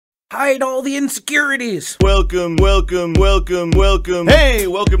Hide all the insecurities. Welcome. Hey,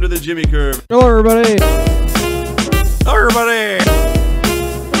 welcome to the Jimmy Curve. Hello, everybody. Hello, everybody.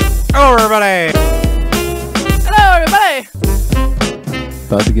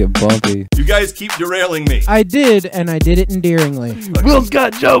 About to get bumpy. You guys keep derailing me. I did, and I did it endearingly. Will's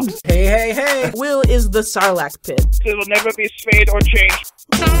got jokes. Hey. Will is the Sarlacc pit. It will never be spayed or changed.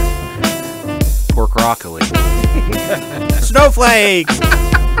 Pork broccoli. Snowflakes.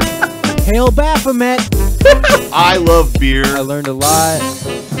 Hail Baphomet. I love beer. I learned a lot.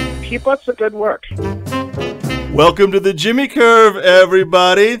 Keep up the good work. Welcome to the Jimmy Curve,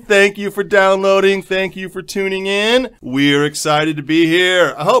 everybody. Thank you for downloading. Thank you for tuning in. We're excited to be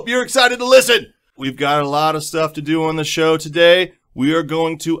here. I hope you're excited to listen. We've got a lot of stuff to do on the show today. We are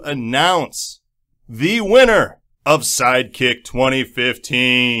going to announce the winner of Sidekick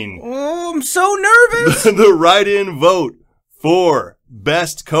 2015. Oh, I'm so nervous. The write-in vote for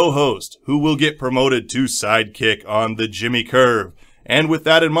Best Co-Host, who will get promoted to Sidekick on the Jimmy Curve. And with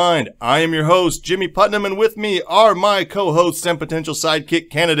that in mind, I am your host, Jimmy Putnam, and with me are my co-hosts and potential sidekick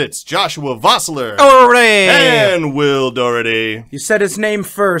candidates, Joshua Vossler and Will Doherty. You said his name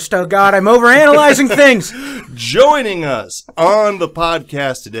first. Oh, God, I'm overanalyzing things. Joining us on the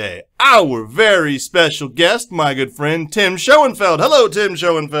podcast today, our very special guest, my good friend, Tim Shoenfeld. Hello, Tim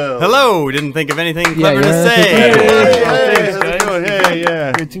Shoenfeld. Hello. Didn't think of anything clever to you're say. Hey, how's it going? Hey,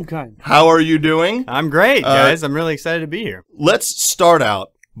 yeah. You're too kind. How are you doing? I'm great, guys. I'm really excited to be here. Let's start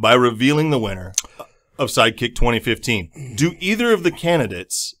out by revealing the winner of Sidekick 2015. Do either of the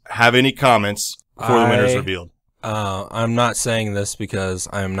candidates have any comments before the winner's revealed? I'm not saying this because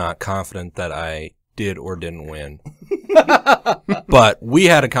I'm not confident that I did or didn't win. But we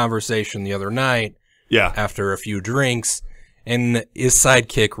had a conversation the other night after a few drinks, and is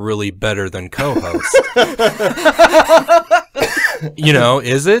Sidekick really better than co-host? You know,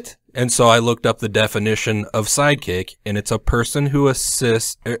 is it? And so I looked up the definition of sidekick, and it's a person who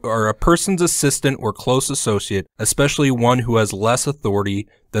assists, or a person's assistant or close associate, especially one who has less authority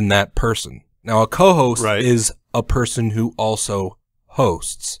than that person. Now, a co-host is a person who also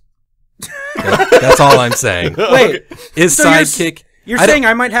hosts. That's all I'm saying. Wait, is so sidekick... You're saying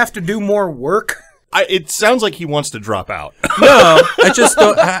I might have to do more work? It sounds like he wants to drop out. No,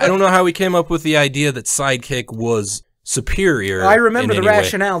 I don't know how we came up with the idea that sidekick was superior. I remember the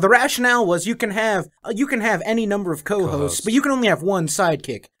rationale. Way. The rationale was you can have any number of co-hosts, but you can only have one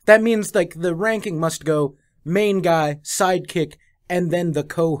sidekick. That means like the ranking must go main guy, sidekick, and then the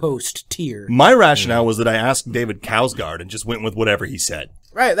co-host tier. My rationale was that I asked David Kousgaard and just went with whatever he said.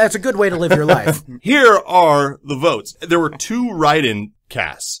 Right, that's a good way to live your life. Here are the votes. There were 2 write-in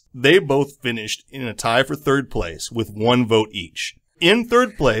casts. They both finished in a tie for third place with 1 vote each. In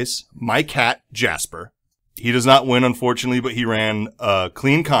third place, my cat, Jasper. He does not win, unfortunately, but he ran a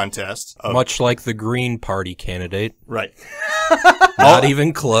clean contest. Much like the Green Party candidate. Right. Not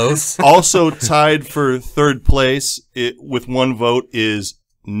even close. Also tied for third place with 1 vote is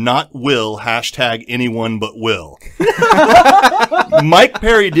not Will, hashtag anyone but Will. Mike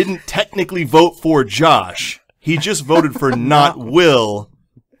Perry didn't technically vote for Josh. He just voted for not Will.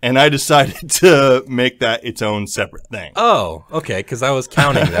 And I decided to make that its own separate thing. Oh, okay, because I was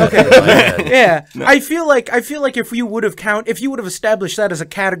counting that. Okay. In my head. Yeah, no. I feel like if you would have established that as a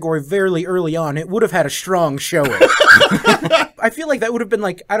category very early on, it would have had a strong showing. I feel like that would have been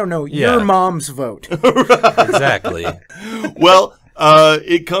like, I don't know, your mom's vote. Exactly. Well,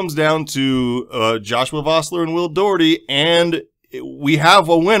 it comes down to Joshua Vossler and Will Doherty, and we have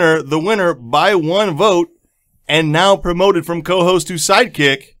a winner. The winner by 1 vote. And now promoted from co-host to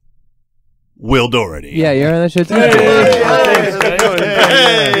sidekick, Will Doherty. Yeah, you're on that show too.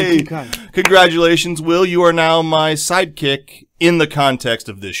 Hey! Congratulations, Will. You are now my sidekick in the context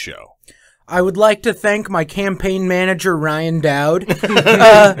of this show. I would like to thank my campaign manager, Ryan Dowd,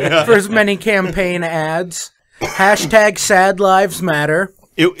 for his many campaign ads. Hashtag Sad Lives Matter.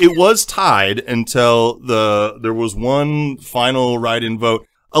 It was tied until there was 1 final write-in vote.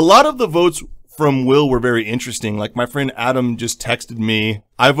 A lot of the votes from Will were very interesting. Like my friend Adam just texted me,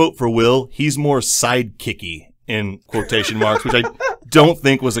 I vote for Will. He's more sidekicky in quotation marks, which I don't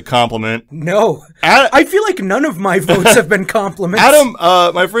think was a compliment. No. I feel like none of my votes have been compliments.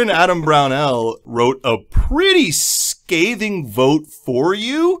 My friend Adam Brownell wrote a pretty scathing vote for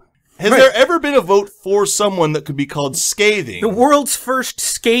you. Has there ever been a vote for someone that could be called scathing? The world's first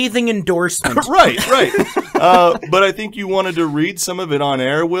scathing endorsement. Right. But I think you wanted to read some of it on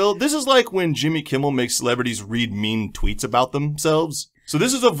air, Will. This is like when Jimmy Kimmel makes celebrities read mean tweets about themselves. So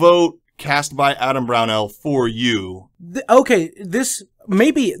this is a vote cast by Adam Brownell for you. Okay, this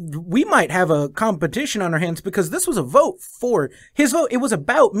maybe we might have a competition on our hands because this was a vote for his vote. It was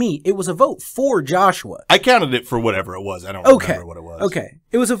about me. It was a vote for Joshua. I counted it for whatever it was. I don't remember what it was. Okay.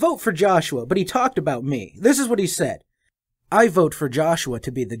 It was a vote for Joshua, but he talked about me. This is what he said. I vote for Joshua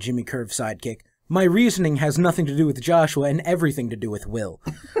to be the Jimmy Curve sidekick. My reasoning has nothing to do with Joshua and everything to do with Will.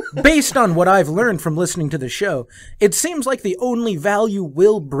 Based on what I've learned from listening to the show, it seems like the only value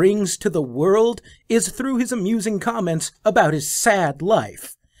Will brings to the world is through his amusing comments about his sad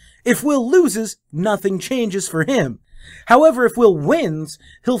life. If Will loses, nothing changes for him. However, if Will wins,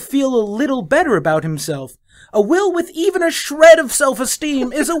 he'll feel a little better about himself. A Will with even a shred of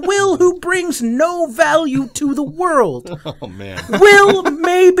self-esteem is a Will who brings no value to the world. Oh, man. Will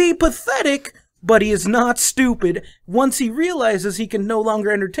may be pathetic, but he is not stupid. Once he realizes he can no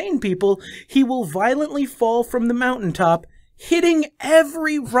longer entertain people, he will violently fall from the mountaintop, hitting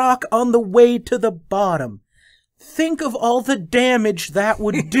every rock on the way to the bottom. Think of all the damage that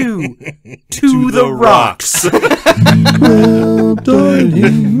would do to the rocks. Well done, he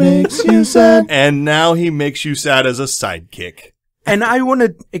makes you sad. And now he makes you sad as a sidekick. And I want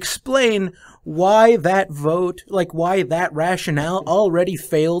to explain why that vote, like why that rationale already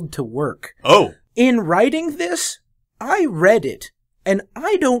failed to work. Oh. In writing this, I read it, and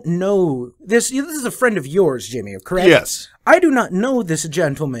I don't know this. This is a friend of yours, Jimmy, correct? Yes. I do not know this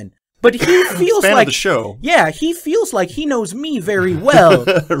gentleman, but he feels Fan like of the show. Yeah, he feels like he knows me very well.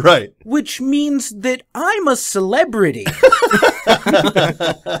 Right. Which means that I'm a celebrity.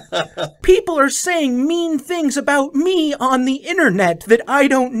 People are saying mean things about me on the internet that I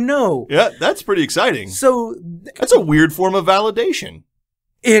don't know. Yeah, that's pretty exciting. So that's a weird form of validation.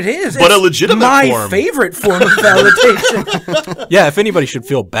 It is. But it's a legitimate my form. favorite form of validation. Yeah, if anybody should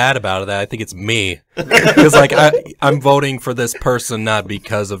feel bad about it, I think it's me. Because, like, I'm voting for this person not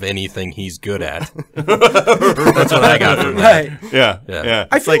because of anything he's good at. That's what I got from that. Right. Yeah.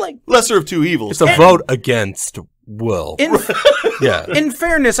 I feel like lesser of two evils. It's a vote against Will. Yeah. In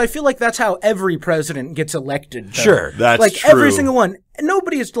fairness, I feel like that's how every president gets elected. Though. Sure. That's like true. every single one.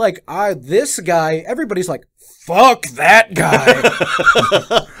 Nobody's like, this guy. Everybody's like, fuck that guy.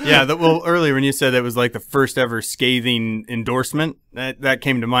 Yeah, well, earlier when you said that was like the first ever scathing endorsement, that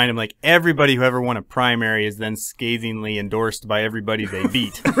came to mind. I'm like, everybody who ever won a primary is then scathingly endorsed by everybody they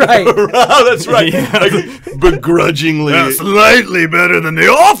beat. Right. Oh, that's right. Yeah. Like, begrudgingly. Slightly better than the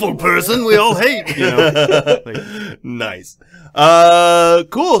awful person we all hate. You know? Like, nice.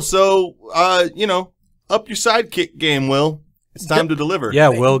 Cool. So, up your sidekick game, Will. It's time to deliver. Yeah,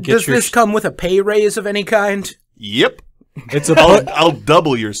 Will, Does this come with a pay raise of any kind? Yep. It's a I'll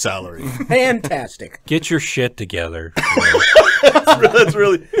double your salary. Fantastic. Get your shit together. That's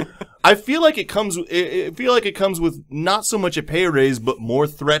really. I feel like it comes. I feel like it comes with not so much a pay raise, but more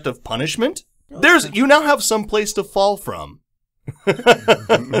threat of punishment. You now have some place to fall from.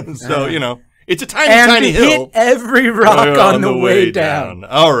 So it's a tiny hill. Hit every rock on the way down.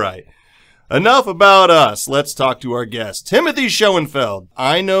 All right. Enough about us. Let's talk to our guest, Timothy Shoenfeld.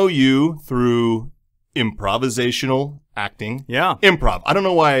 I know you through improvisational acting. Yeah. Improv. I don't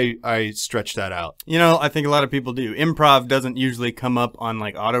know why I stretched that out. I think a lot of people do. Improv doesn't usually come up on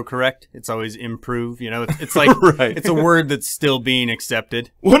like autocorrect. It's always improve. It's like Right. It's a word that's still being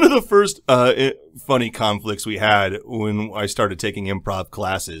accepted. One of the first funny conflicts we had when I started taking improv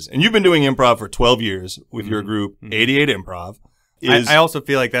classes, and you've been doing improv for 12 years with your group, 88 Improv. I also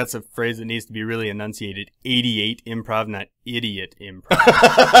feel like that's a phrase that needs to be really enunciated. 88 improv, not idiot improv.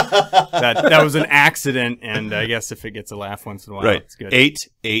 that was an accident, and I guess if it gets a laugh once in a while, Right. it's good.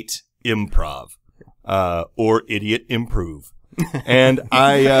 88 Improv, or idiot improve. And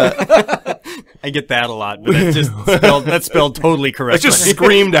I get that a lot, but that's spelled totally correctly. it's just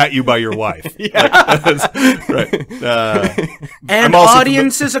screamed at you by your wife. Yeah. Right. And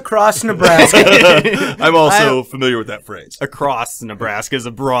audiences across Nebraska. I'm also familiar with that phrase. Across Nebraska is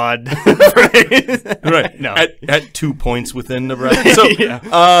a broad phrase. Right. No. At 2 points within Nebraska. So,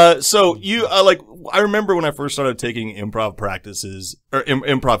 Yeah. So you I remember when I first started taking improv practices or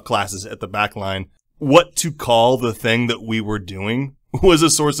improv classes at the Backline, what to call the thing that we were doing was a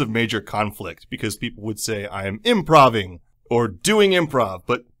source of major conflict because people would say I am improving or doing improv,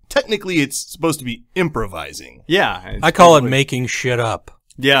 but technically it's supposed to be improvising. Yeah. I call it making shit up.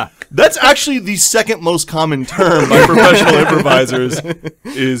 Yeah. That's actually the second most common term by professional improvisers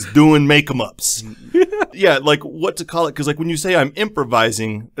is doing make-em-ups. Yeah, like what to call it, because like when you say I'm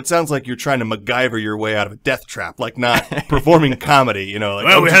improvising, it sounds like you're trying to MacGyver your way out of a death trap, like not performing comedy, like,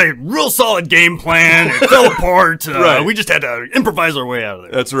 well, we had a real solid game plan. It fell apart. Right. We just had to improvise our way out of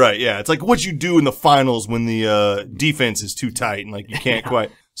there. That's right, yeah. It's like what you do in the finals when the defense is too tight and like you can't quite.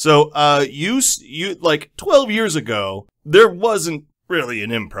 So you like 12 years ago, there wasn't really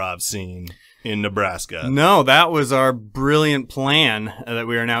an improv scene in Nebraska. No, that was our brilliant plan that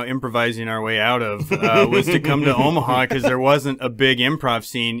we are now improvising our way out of, was to come to Omaha because there wasn't a big improv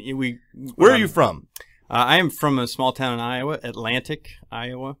scene. Where are you from? I am from a small town in Iowa, Atlantic,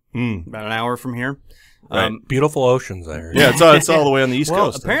 Iowa, about an hour from here. Right. Beautiful oceans there. Yeah, it's all the way on the East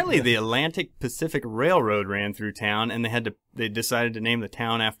Coast. Apparently the Atlantic Pacific Railroad ran through town, and they decided to name the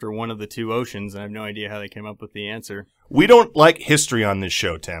town after one of the two oceans, and I have no idea how they came up with the answer. We don't like history on this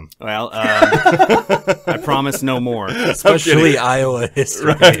show, Tim. Well, I promise no more. Especially Iowa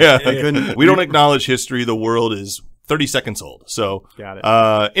history. Right, yeah. We don't acknowledge history. The world is 30 seconds old. So, got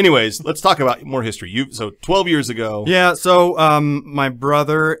it. Anyways, let's talk about more history. So 12 years ago. Yeah, so my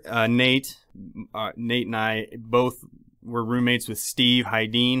brother, Nate and I both were roommates with Steve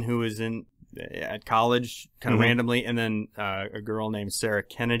Hydeen, who was at college kind of randomly, and then a girl named Sarah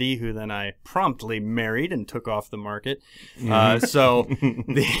Kennedy, who then I promptly married and took off the market. So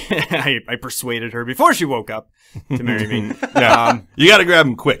I persuaded her before she woke up to marry me. You got to grab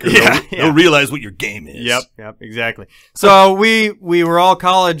them quick. They'll realize what your game is. Yep, exactly. So we were all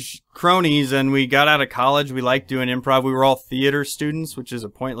college cronies, and we got out of college. We liked doing improv. We were all theater students, which is a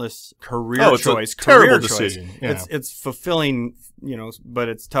pointless career choice. A terrible decision. Yeah. It's fulfilling, but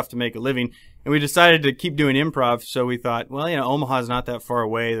it's tough to make a living. And we decided to keep doing improv, so we thought, well, Omaha's not that far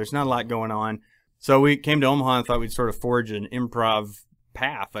away. There's not a lot going on. So we came to Omaha and thought we'd sort of forge an improv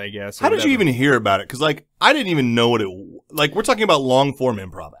path, I guess. How did you even hear about it? Because, I didn't even know what it... we're talking about long-form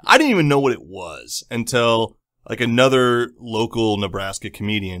improv. I didn't even know what it was until, another local Nebraska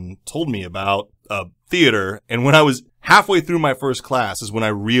comedian told me about theater. And when I was halfway through my first class is when I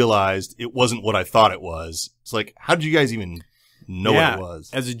realized it wasn't what I thought it was. It's how did you guys even know what it was?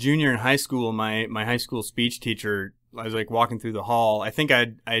 As a junior in high school, my high school speech teacher, I was walking through the hall. I think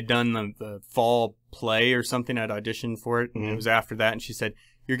I had done the fall play or something. I'd auditioned for it, and it was after that. And she said,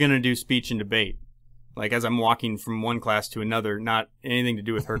 "You're going to do speech and debate." As I'm walking from one class to another, not anything to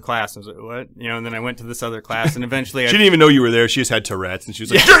do with her class. I was like, what? And then I went to this other class, and eventually she didn't even know you were there. She just had Tourette's, and she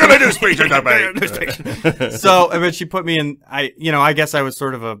was like, "You're going to do speech and debate." So, but she put me in, I guess I was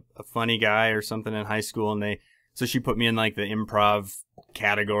sort of a funny guy or something in high school, and so she put me in the improv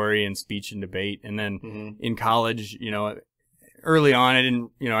category and speech and debate. And then in college, early on, I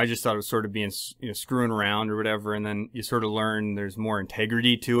didn't, I just thought it was sort of being, screwing around or whatever. And then you sort of learn there's more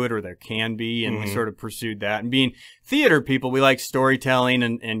integrity to it, or there can be. And we sort of pursued that. And being theater people, we like storytelling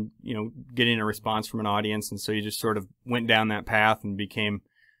and, getting a response from an audience. And so you just sort of went down that path and became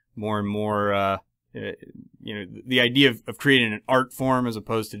more and more, the idea of creating an art form as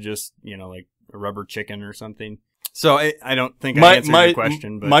opposed to just, a rubber chicken or something. So I don't think I answered your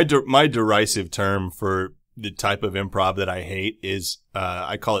question. But my derisive term for the type of improv that I hate is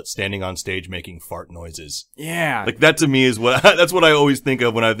I call it standing on stage making fart noises. Yeah. That to me is that's what I always think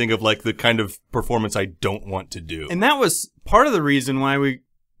of when I think of the kind of performance I don't want to do. And that was part of the reason why we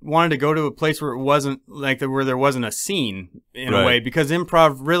wanted to go to a place where it wasn't where there wasn't a scene in a way, because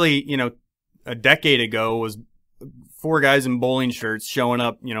improv really, a decade ago was 4 guys in bowling shirts showing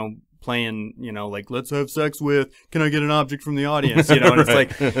up, playing, let's have sex with, can I get an object from the audience, and it's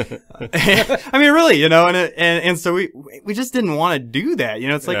I mean, really, and so we just didn't want to do that,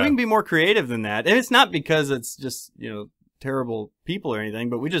 it's we can be more creative than that. And it's not because it's just, terrible people or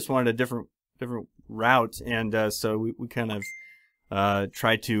anything, but we just wanted a different route. And, so we kind of,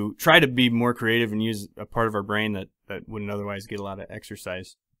 try to be more creative and use a part of our brain that wouldn't otherwise get a lot of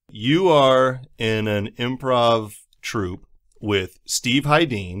exercise. You are in an improv troupe with Steve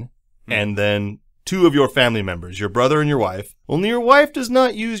Hydeen, and then 2 of your family members, your brother and your wife. Only your wife does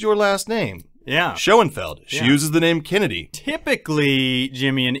not use your last name. Yeah. Shoenfeld. She uses the name Kennedy. Typically,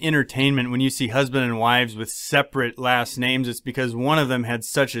 Jimmy, in entertainment, when you see husband and wives with separate last names, it's because one of them had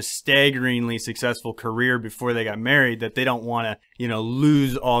such a staggeringly successful career before they got married that they don't want to,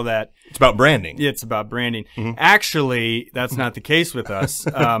 lose all that. It's about branding. It's about branding. Actually, that's not the case with us.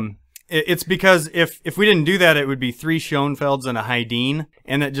 It's because if we didn't do that, it would be 3 Schoenfelds and a Hydeen,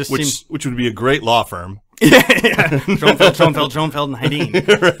 and that just seems... Which would be a great law firm. Yeah. Schoenfeld, and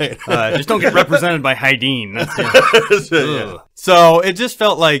Hydeen. Right. Just don't get represented by Hydeen. That's So it just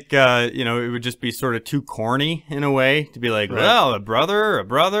felt like, it would just be sort of too corny in a way to be well, a brother,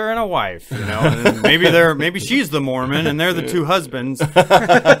 and a wife, and maybe she's the Mormon and they're the 2 husbands.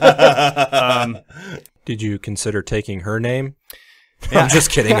 Did you consider taking her name? Yeah. I'm just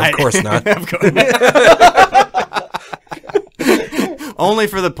kidding. Of course not. Only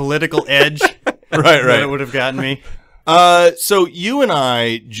for the political edge. Right. That it would have gotten me. So you and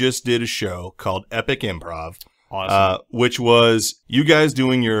I just did a show called Epic Improv. Awesome. which was you guys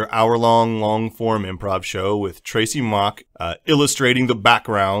doing your hour-long, long-form improv show with Tracy Mock illustrating the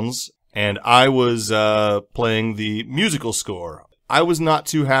backgrounds, and I was playing the musical score. I was not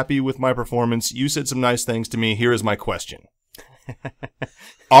too happy with my performance. You said some nice things to me. Here is my question.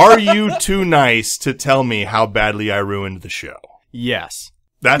 Are you too nice to tell me how badly I ruined the show? Yes.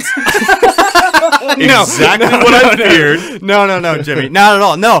 That's exactly what I feared. No, Jimmy. Not at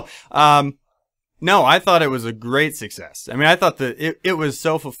all. No. No, I thought it was a great success. I mean, I thought that it was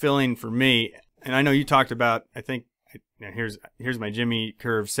so fulfilling for me. And I know you talked about, I think, here's my Jimmy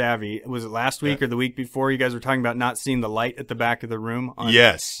Curve savvy. Was it last week or the week before? You guys were talking about not seeing the light at the back of the room.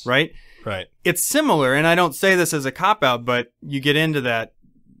 Yes. Right? Right. It's similar, and I don't say this as a cop-out, but you get into that,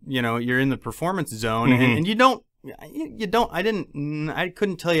 you're in the performance zone, and you don't, I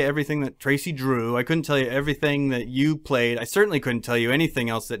couldn't tell you everything that Tracy drew. I couldn't tell you everything that you played. I certainly couldn't tell you anything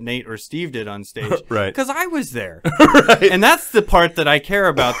else that Nate or Steve did on stage. Right. Because I was there. Right. And that's the part that I care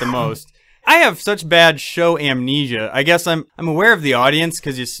about the most. I have such bad show amnesia. I guess I'm aware of the audience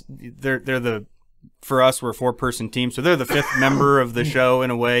because they're the, for us, we're a 4-person team, so they're the 5th member of the show in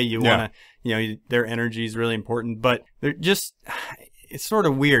a way. You want to, their energy is really important, but they're just, it's sort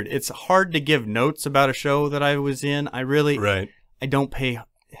of weird. It's hard to give notes about a show that I was in. I don't pay.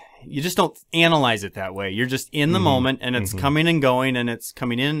 You just don't analyze it that way. You're just in the moment, and it's coming and going, and it's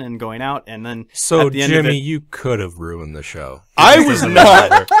coming in and going out, and then So, at the end Jimmy, of it, you could have ruined the show. I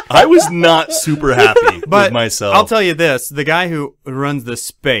was not super happy with myself. I'll tell you this: the guy who runs the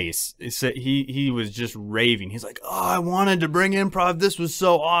space, he was just raving. He's like, "Oh, I wanted to bring improv. This was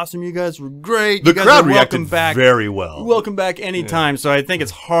so awesome. You guys were great. The you guys crowd are welcome reacted back. very well. Welcome back anytime." So I think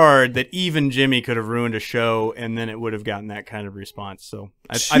it's hard that even Jimmy could have ruined a show, and then it would have gotten that kind of response. So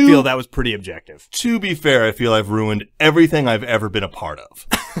I feel that was pretty objective. To be fair, I feel I've ruined everything I've ever been a part of.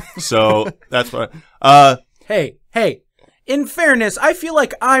 So that's what. Hey. In fairness, I feel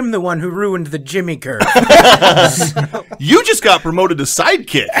like I'm the one who ruined the Jimmy Curve. You just got promoted to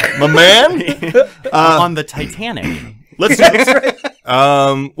sidekick, my man. On the Titanic. Let's do it.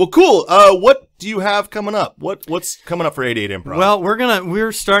 Well, cool. What do you have coming up? What's coming up for 88 Improv? Well,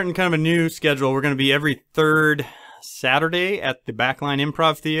 we're starting kind of a new schedule. We're going to be every 3rd Saturday at the Backline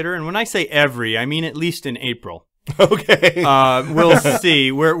Improv Theater, and when I say every, I mean at least in April. Okay. We'll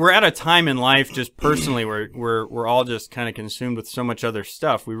see. We're at a time in life, just personally, where we're all just kind of consumed with so much other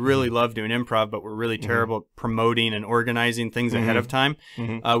stuff. We really love doing improv, but we're really terrible at promoting and organizing things ahead of time.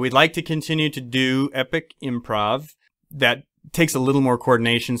 We'd like to continue to do epic improv. That takes a little more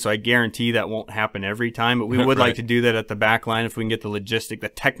coordination, so I guarantee that won't happen every time. But we would like to do that at the Backline if we can get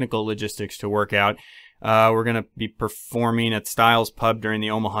the technical logistics to work out. We're going to be performing at Styles Pub during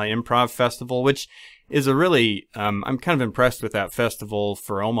the Omaha Improv Festival, which is a really, I'm kind of impressed with that festival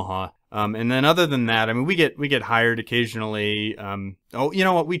for Omaha. And then other than that, I mean, we get hired occasionally. You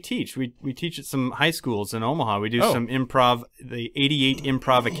know what? We teach at some high schools in Omaha. We do some improv, the 88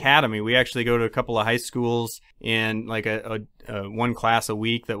 Improv Academy. We actually go to a couple of high schools and like a one class a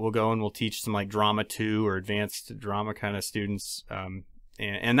week that we'll go and we'll teach some like drama 2 or advanced drama kind of students.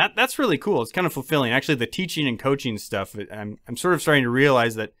 And that's really cool. It's kind of fulfilling. Actually, the teaching and coaching stuff, I'm sort of starting to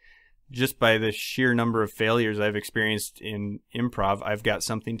realize that just by the sheer number of failures I've experienced in improv, I've got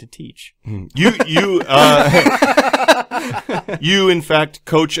something to teach. You in fact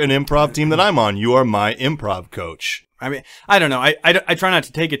coach an improv team that I'm on. You are my improv coach. I mean, I don't know. I try not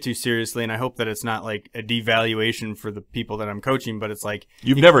to take it too seriously, and I hope that it's not like a devaluation for the people that I'm coaching, but it's like...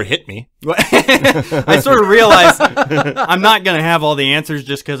 You've never hit me. I sort of realize I'm not going to have all the answers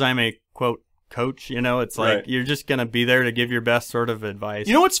just because I'm a, quote, coach. It's like you're just going to be there to give your best sort of advice.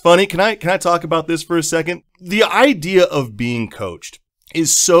 You know what's funny? Can I talk about this for a second? The idea of being coached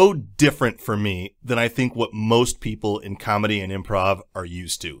is so different for me than I think what most people in comedy and improv are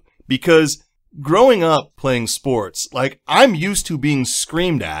used to. Because growing up playing sports, like, I'm used to being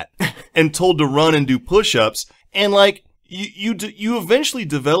screamed at and told to run and do push-ups, and like you eventually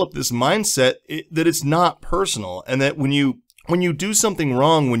develop this mindset that it's not personal, and that when you do something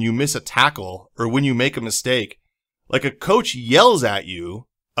wrong, when you miss a tackle or when you make a mistake, like, a coach yells at you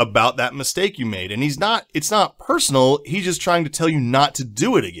about that mistake you made, and it's not personal. He's just trying to tell you not to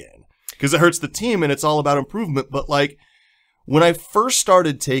do it again because it hurts the team and it's all about improvement. But like, when I first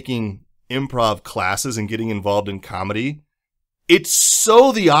started taking improv classes and getting involved in comedy, it's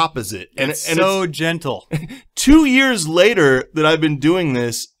so the opposite. And it's so gentle. 2 years later that I've been doing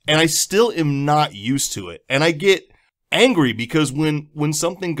this, and I still am not used to it. And I get angry because when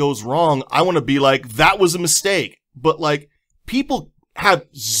something goes wrong, I want to be like, that was a mistake. But like, people have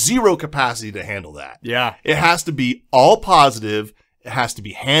zero capacity to handle that. Yeah. It has to be all positive. It has to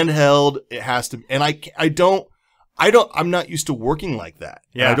be handheld. It has to, and I don't I'm not used to working like that.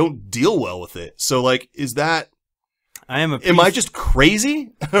 Yeah. And I don't deal well with it. So like, am Am I just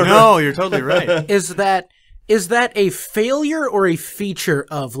crazy? No, you're totally right. Is that a failure or a feature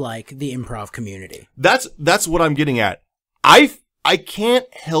of like the improv community? That's what I'm getting at. I can't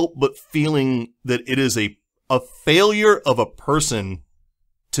help but feeling that it is a failure of a person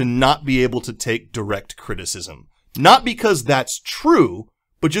to not be able to take direct criticism. Not because that's true,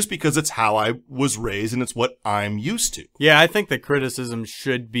 but just because it's how I was raised and it's what I'm used to. Yeah, I think that criticism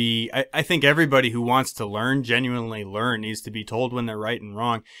should be, I think everybody who wants to learn, genuinely learn, needs to be told when they're right and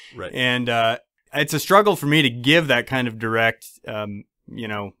wrong. Right. And it's a struggle for me to give that kind of direct,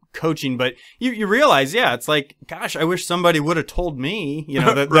 coaching, but you realize, yeah, it's like, gosh, I wish somebody would have told me,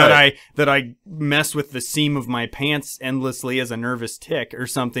 Right. that I mess with the seam of my pants endlessly as a nervous tick or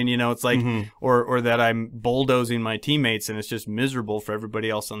something, it's like, or that I'm bulldozing my teammates and it's just miserable for everybody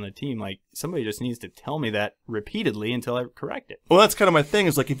else on the team. Like, somebody just needs to tell me that repeatedly until I correct it. Well, that's kind of my thing,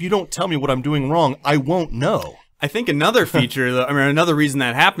 is like, if you don't tell me what I'm doing wrong, I won't know. I think another feature, another reason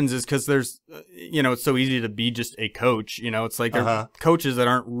that happens is because there's, it's so easy to be just a coach. It's like they're coaches that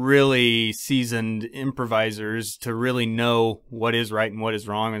aren't really seasoned improvisers to really know what is right and what is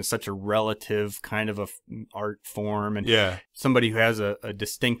wrong. And it's such a relative kind of art form. And somebody who has a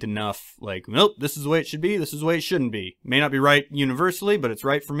distinct enough, like, nope, this is the way it should be. This is the way it shouldn't be. May not be right universally, but it's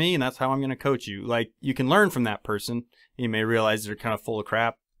right for me. And that's how I'm going to coach you. Like, you can learn from that person. You may realize they're kind of full of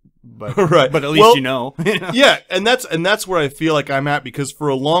crap. But right. But at least you know. Yeah, and that's where I feel like I'm at, because for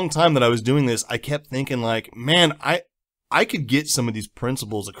a long time that I was doing this, I kept thinking like, man, I could get some of these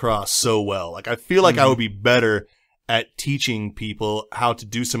principles across so well. Like, I feel like I would be better at teaching people how to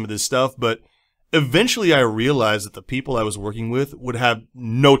do some of this stuff, but eventually I realized that the people I was working with would have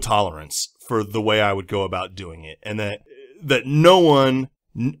no tolerance for the way I would go about doing it, and that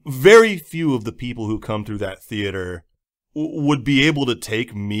very few of the people who come through that theater would be able to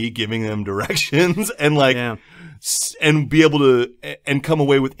take me giving them directions and and be able to and come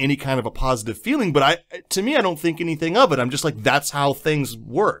away with any kind of a positive feeling. But to me, I don't think anything of it. I'm just like, that's how things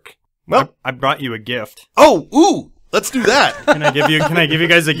work. Well, I brought you a gift. Oh, ooh, let's do that. Can I give you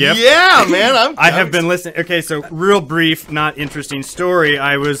guys a gift? Yeah, man. I have been listening. Okay, so real brief, not interesting story.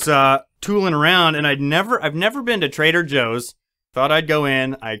 I was tooling around, and I've never been to Trader Joe's. Thought I'd go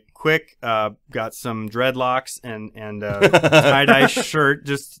in. I got some dreadlocks and tie-dye shirt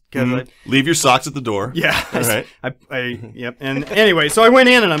just because leave your socks at the door. Yeah. All right. Yep. And anyway, so I went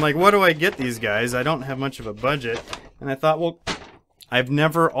in and I'm like, what do I get these guys? I don't have much of a budget. And I thought, well, I've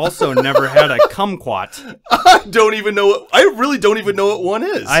never had a kumquat. I really don't even know what one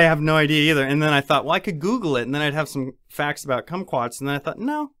is. I have no idea either. And then I thought, well, I could Google it and then I'd have some facts about kumquats. And then I thought,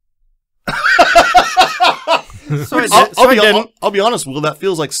 no. So I'll be honest, Will, that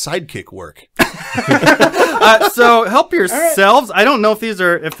feels like sidekick work. So help yourselves. Right. I don't know if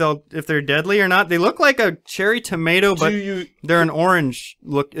if they're deadly or not. They look like a cherry tomato, but they're an orange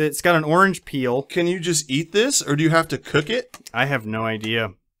look. It's got an orange peel. Can you just eat this, or do you have to cook it? I have no idea.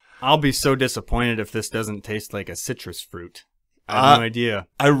 I'll be so disappointed if this doesn't taste like a citrus fruit. I have no idea.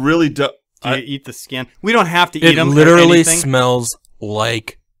 I really don't. Do you eat the skin? We don't have to eat them. It literally smells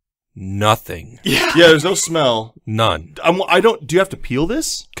like nothing. Yeah, there's no smell. None. Do you have to peel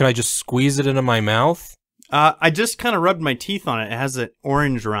this? Can I just squeeze it into my mouth? I just kind of rubbed my teeth on it. It has an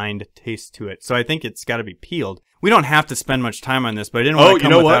orange rind taste to it, so I think it's got to be peeled. We don't have to spend much time on this, but I didn't want to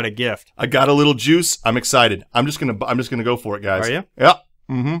come without a gift. I got a little juice. I'm excited. I'm just gonna go for it, guys. Are you? Yeah.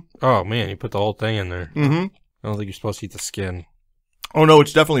 Mm-hmm. Oh man, you put the whole thing in there. Mm-hmm. I don't think you're supposed to eat the skin. Oh no,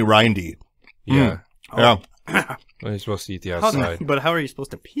 it's definitely rindy. Yeah. Yeah. Well, you're supposed to eat the outside. But how are you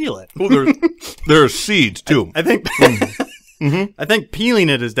supposed to peel it? Well, there are seeds too. I think. I think peeling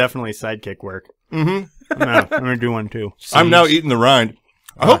it is definitely sidekick work. Mm-hmm. I'm gonna do one too. Seeds. I'm now eating the rind.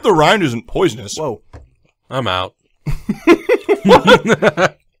 I hope the rind isn't poisonous. Whoa. I'm out. You're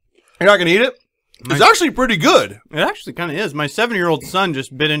not gonna eat it? It's actually pretty good. It actually kind of is. My 7-year-old son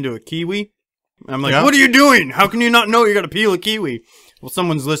just bit into a kiwi. I'm like, what are you doing? How can you not know you got to peel a kiwi? Well,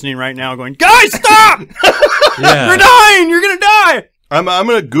 someone's listening right now going, guys, stop! You're dying! You're going to die! I'm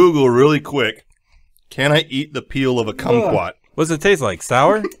going to Google really quick. Can I eat the peel of a kumquat? What does it taste like?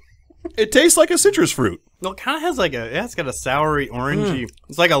 Sour? It tastes like a citrus fruit. Well, it kind of has like it's got a soury, orangey.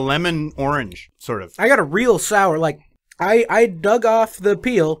 It's like a lemon orange, sort of. I got a real sour, like, I dug off the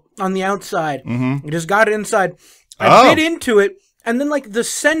peel on the outside. Mm-hmm. I just got it inside. I bit into it, and then, like, the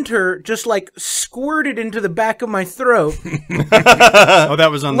center just, like, squirted into the back of my throat. Oh, that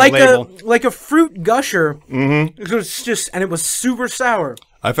was on the label. Like a fruit gusher. Mm-hmm. It was just, and it was super sour.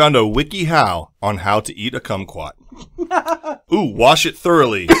 I found a wiki how on how to eat a kumquat. Ooh, wash it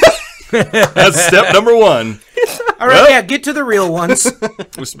thoroughly. That's step number 1. All right, yeah, get to the real ones.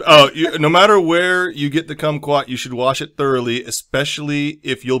 No matter where you get the kumquat, you should wash it thoroughly, especially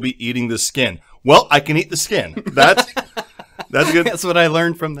if you'll be eating the skin. Well, I can eat the skin. That's good. That's what I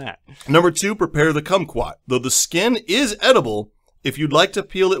learned from that. Number 2, prepare the kumquat. Though the skin is edible, if you'd like to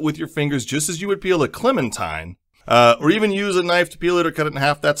peel it with your fingers just as you would peel a clementine, or even use a knife to peel it or cut it in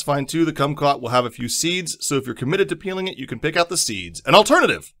half, that's fine too. The kumquat will have a few seeds, so if you're committed to peeling it, you can pick out the seeds. An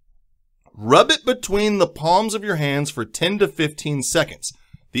alternative: rub it between the palms of your hands for 10 to 15 seconds.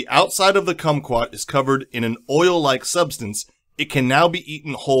 The outside of the kumquat is covered in an oil-like substance. It can now be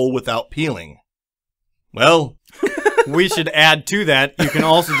eaten whole without peeling. Well, We should add to that, you can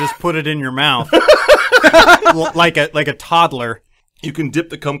also just put it in your mouth. like a toddler. you can dip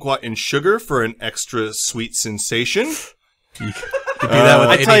the kumquat in sugar for an extra sweet sensation. You could do that with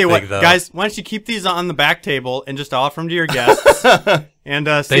I tell you what, anything, though. guys, why don't you keep these on the back table and just offer them to your guests? And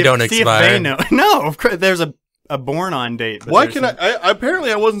see They if, don't see expire. if they know. No, of course, there's a born-on date. but Why there's can I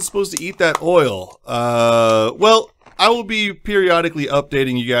apparently I wasn't supposed to eat that oil. Well, I will be periodically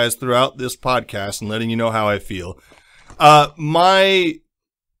updating you guys throughout this podcast and letting you know how I feel. My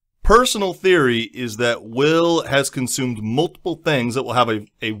personal theory is that Will has consumed multiple things that will have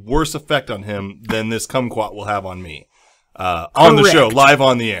a worse effect on him than this kumquat will have on me. On the show, live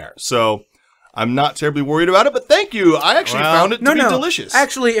on the air. So I'm not terribly worried about it, but thank you. I actually found it to be delicious.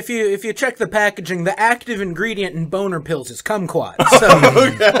 Actually, if you check the packaging, the active ingredient in boner pills is kumquat. So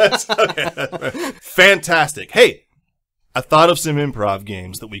Okay. Fantastic. Hey, I thought of some improv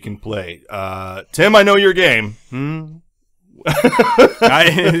games that we can play. Tim, I know your game. Sorry,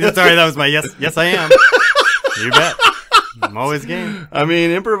 that was my yes. Yes, I am. You bet. I'm always game. I mean,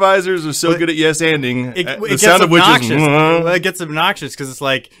 improvisers are so good at yes-anding. It The gets sound of which obnoxious. is... Well, it gets obnoxious because it's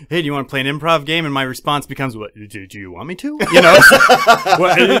like, hey, do you want to play an improv game? And my response becomes, "What? Do you want me to? You know,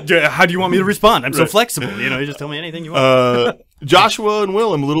 how do you want me to respond? I'm so flexible. You know, you just tell me anything you want." Joshua and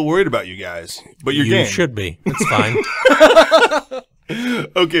Will, I'm a little worried about you guys, but your You game. should be. It's fine.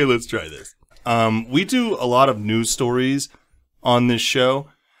 Okay, let's try this. We do a lot of news stories on this show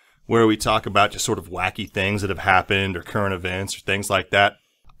where we talk about just sort of wacky things that have happened or current events or things like that.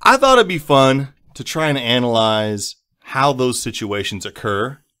 I thought it'd be fun to try and analyze how those situations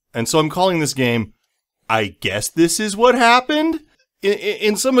occur. And so I'm calling this game, I Guess This Is What Happened.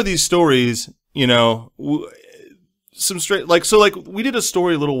 In some of these stories, you know, we did a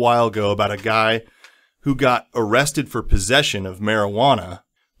story a little while ago about a guy who got arrested for possession of marijuana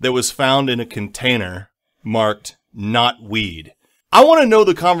that was found in a container marked not weed. I want to know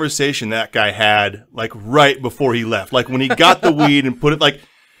the conversation that guy had, like, right before he left. Like, when he got the weed and put it, like,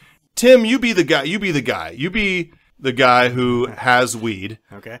 Tim, you be the guy. You be the guy who has weed.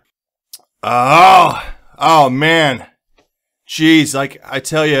 Okay. Oh, man. Jeez, like, I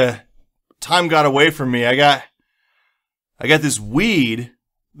tell you, time got away from me. I got this weed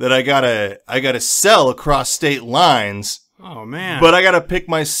that I gotta sell across state lines. Oh man. But I gotta pick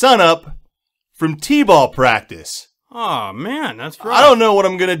my son up from t-ball practice. Oh man, that's rough. I don't know what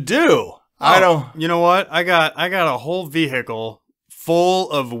I'm gonna do. I don't. You know what? I got a whole vehicle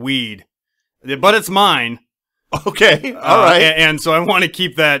full of weed, but it's mine. Okay, all right. And so I want to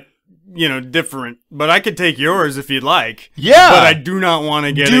keep that, you know, different. But I could take yours if you'd like. Yeah. But I do not want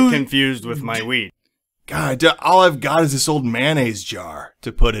to get it confused with my weed. God, all I've got is this old mayonnaise jar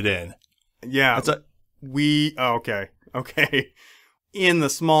to put it in. Yeah. Okay. In the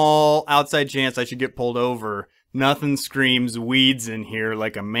small outside chance I should get pulled over, nothing screams weeds in here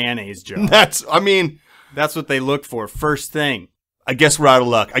like a mayonnaise jar. That's what they look for first thing. I guess we're out of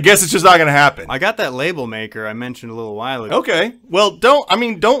luck. I guess it's just not gonna happen. I got that label maker I mentioned a little while ago. Okay. Well, don't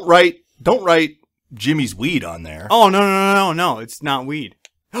write Jimmy's weed on there. Oh, no. It's not weed.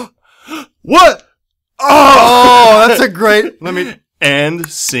 What? Oh, that's a great... End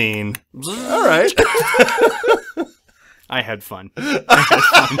scene. All right. I had fun.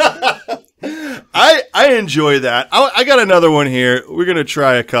 I enjoy that. I got another one here. We're gonna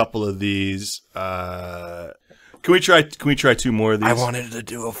try a couple of these. Can we try two more of these? I wanted to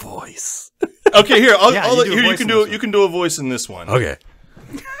do a voice. Okay, here. You You can do a voice in this one. Okay.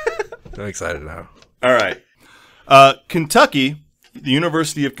 I'm excited now. All right. Kentucky, the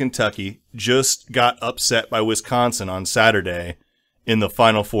University of Kentucky, just got upset by Wisconsin on Saturday in the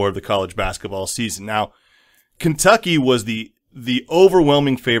Final Four of the college basketball season. Now, Kentucky was the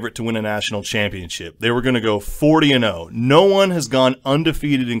overwhelming favorite to win a national championship. They were going to go 40-0. No one has gone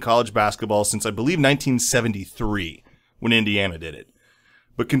undefeated in college basketball since, I believe, 1973, when Indiana did it.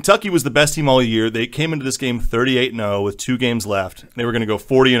 But Kentucky was the best team all year. They came into this game 38-0 with 2 games left. They were going to go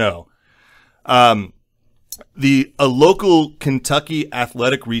 40-0. A local Kentucky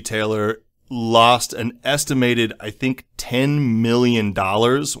athletic retailer lost an estimated, I think, $10 million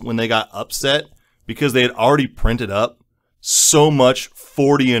when they got upset because they had already printed up so much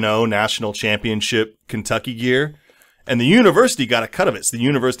 40-0 national championship Kentucky gear, and the university got a cut of it. So the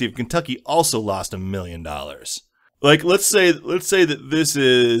University of Kentucky also lost $1 million. Like, let's say that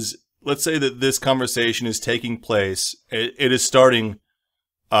this conversation is taking place. It is starting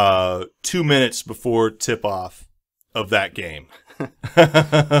 2 minutes before tip-off of that game.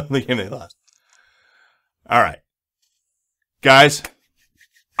 The game they lost. All right. Guys,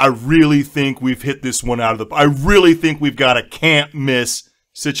 I really think we've hit this one out of the... I really think we've got a can't-miss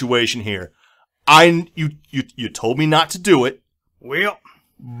situation here. You told me not to do it. Well,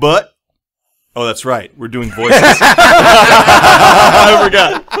 but... Oh, that's right. We're doing voices. I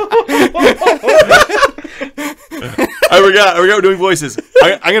forgot. We're doing voices.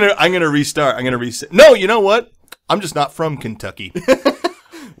 I'm gonna restart. I'm gonna reset. No, you know what? I'm just not from Kentucky.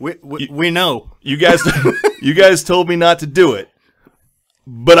 we know. You guys told me not to do it,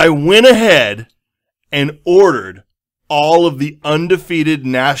 but I went ahead and ordered all of the undefeated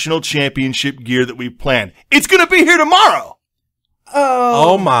national championship gear that we planned. It's gonna be here tomorrow.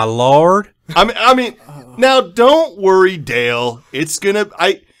 Oh my Lord. I mean, now don't worry, Dale.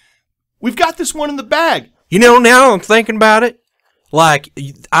 We've got this one in the bag. You know, now I'm thinking about it. Like,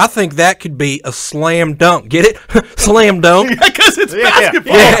 I think that could be a slam dunk. Get it? Slam dunk. Because it's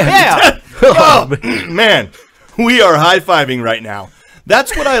basketball. Yeah. Oh, man, we are high-fiving right now.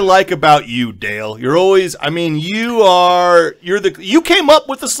 That's what I like about you, Dale. You're always, you came up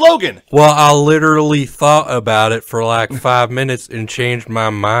with the slogan. Well, I literally thought about it for like 5 minutes and changed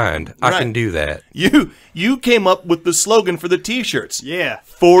my mind. Right. I can do that. You came up with the slogan for the T-shirts. Yeah.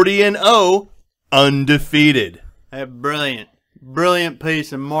 40-0, undefeated. That brilliant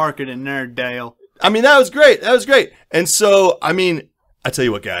piece of marketing there, Dale. I mean, that was great. And so, I tell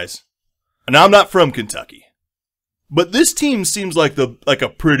you what, guys. Now, I'm not from Kentucky. But this team seems like a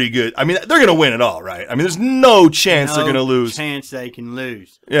pretty good. I mean, they're going to win it all, right? I mean, there's no chance they're going to lose. No chance they can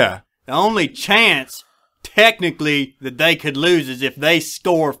lose. Yeah. The only chance, technically, that they could lose is if they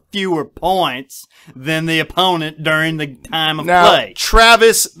score fewer points than the opponent during the time of play.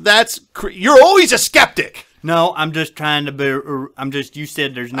 Travis, you're always a skeptic. No, I'm just trying to be. You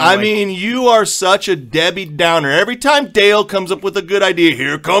said there's no. I mean, you are such a Debbie Downer. Every time Dale comes up with a good idea,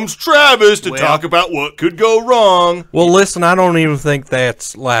 here comes Travis to talk about what could go wrong. Well, listen, I don't even think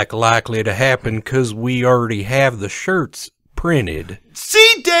that's likely to happen because we already have the shirts printed.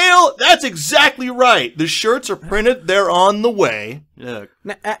 See, Dale, that's exactly right. The shirts are printed. They're on the way. Look,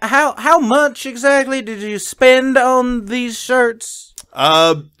 Now, how much exactly did you spend on these shirts?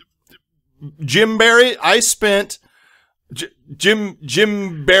 Jim Barry, I spent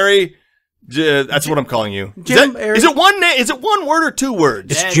Jim Barry. That's what I'm calling you. Barry. Is it one name? Is it one word or two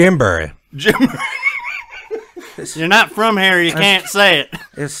words? It's Jimbury. Jim. you're not from here. You can't say it.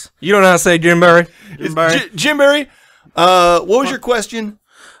 You don't know how to say Jimbury? Jim Barry. What was your question?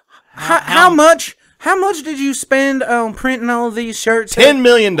 How much did you spend on printing all these shirts? $10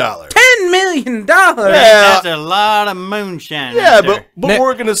 million. $10 million. That's a lot of moonshine. Yeah, out there. but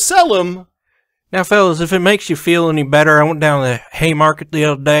we're gonna sell them. Now, fellas, if it makes you feel any better, I went down to the Haymarket the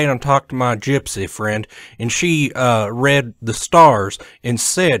other day and I talked to my gypsy friend, and she read the stars and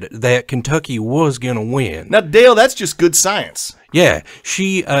said that Kentucky was going to win. Now, Dale, that's just good science. Yeah,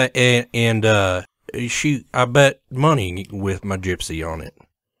 she I bet money with my gypsy on it.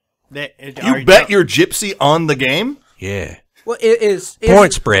 You bet your gypsy on the game? Yeah. Well, it is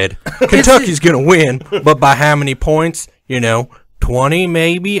Point spread. Kentucky's going to win, but by how many points? 20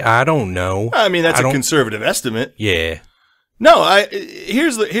 maybe? I don't know. I mean, that's a conservative estimate. Yeah. No,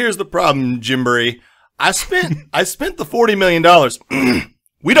 here's the problem, Jimbury. I spent the $40 million.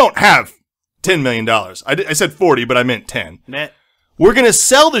 We don't have $10 million. I said 40, but I meant 10. We're going to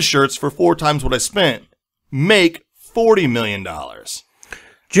sell the shirts for 4 times what I spent. Make $40 million.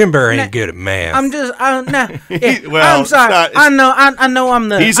 Jimbury ain't good at math. I'm Well, I'm sorry. I know. I'm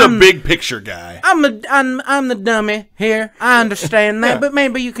the. He's a big picture guy. I'm the dummy here. I understand that, but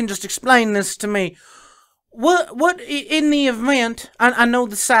maybe you can just explain this to me. What in the event? I know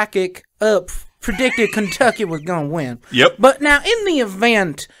the psychic predicted Kentucky was gonna win. Yep. But now, in the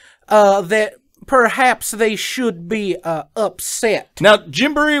event that perhaps they should be upset. Now,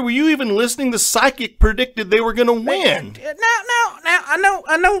 Jimbury, were you even listening? The psychic predicted they were going to win. Now,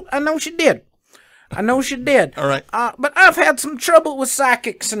 I know she did. I know she did. All right. But I've had some trouble with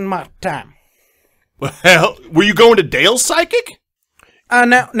psychics in my time. Well, were you going to Dale's psychic?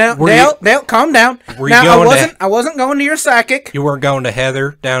 Now, Dale, calm down. I wasn't going to your psychic. You weren't going to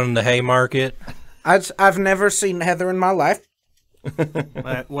Heather down in the Haymarket? I've never seen Heather in my life.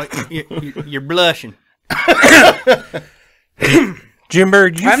 What? You're blushing.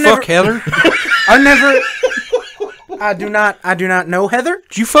 Jimber, did you I've fuck Heather? I do not know Heather.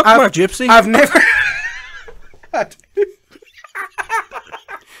 Did you fuck my gypsy? I've never.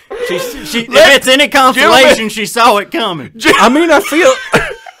 If it's any consolation, she saw it coming. I mean, I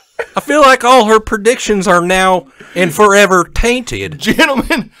feel like all her predictions are now and forever tainted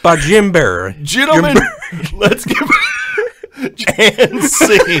Gentlemen, by Jimber. gentlemen, let's give and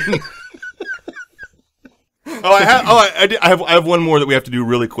scene. I have one more that we have to do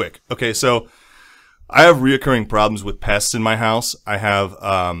really quick. Okay, so I have reoccurring problems with pests in my house. I have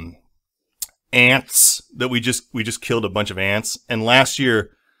ants that we just killed a bunch of ants, and last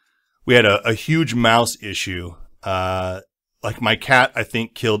year we had a huge mouse issue. Like my cat, I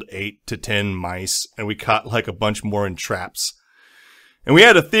think, killed 8 to 10 mice, and we caught like a bunch more in traps. And we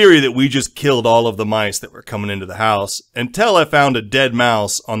had a theory that we just killed all of the mice that were coming into the house until I found a dead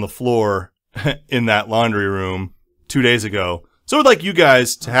mouse on the floor in that laundry room 2 days ago. So I would like you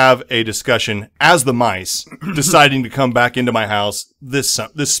guys to have a discussion as the mice deciding to come back into my house this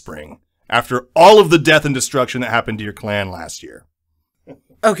spring after all of the death and destruction that happened to your clan last year.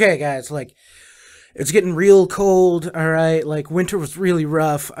 Okay, guys, like, it's getting real cold, all right? Like, winter was really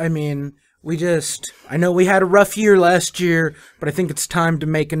rough. I mean, I know we had a rough year last year, but I think it's time to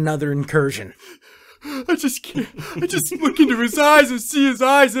make another incursion. I just can't. I just look into his eyes and see his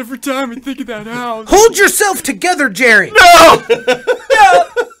eyes every time I think of that house. Hold yourself together, Jerry! No!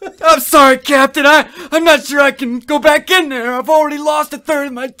 I'm sorry, Captain. I'm not sure I can go back in there. I've already lost a third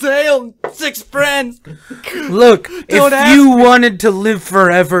of my tail and 6 friends. Look, if you wanted to live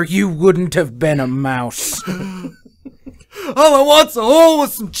forever, you wouldn't have been a mouse. All I want's a hole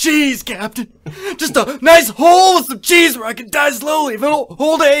with some cheese, Captain. Just a nice hole with some cheese where I can die slowly of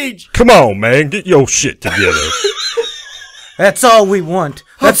old age. Come on, man. Get your shit together. That's all we want.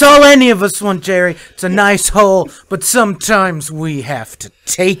 That's all any of us want, Jerry. It's a nice hole, but sometimes we have to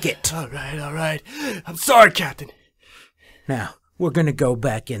take it. All right. I'm sorry, Captain. Now, we're gonna go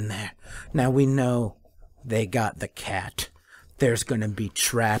back in there. Now we know they got the cat. There's gonna be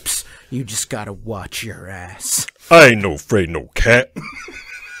traps. You just gotta watch your ass. I ain't no afraid no cat.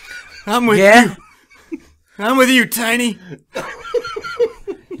 I'm with you. I'm with you, Tiny.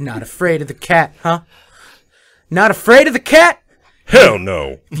 Not afraid of the cat, huh? Not afraid of the cat? Hell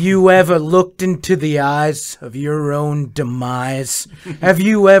no. Have you ever looked into the eyes of your own demise? Have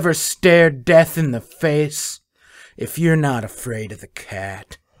you ever stared death in the face? If you're not afraid of the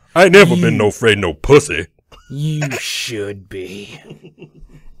cat, I ain't never been no afraid no pussy. you should be.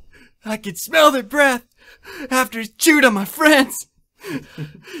 I can smell their breath after he's chewed on my friends.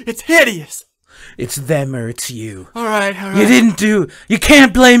 It's hideous. It's them or it's you. All right. You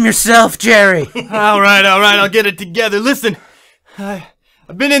can't blame yourself, Jerry. All right, I'll get it together. Listen, I've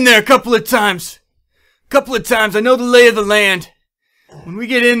been in there a couple of times. I know the lay of the land. When we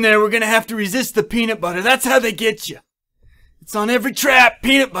get in there, we're gonna have to resist the peanut butter. That's how they get you. It's on every trap,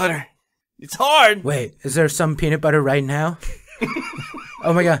 peanut butter. It's hard. Wait, is there some peanut butter right now?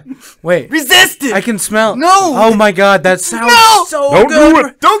 Oh my god. Wait. Resist it! I can smell. No! Oh my god, that sounds so Don't good. do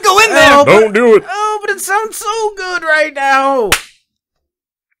it. Don't go in there! Oh, Don't do it. Oh, but it sounds so good right now.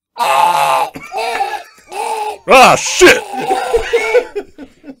 Ah, shit.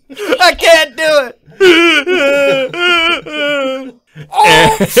 I can't do it!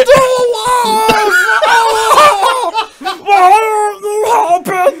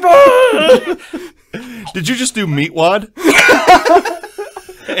 Did you just do meatwad?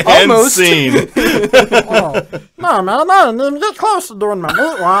 And Almost. scene. No, man, I didn't even get close to doing my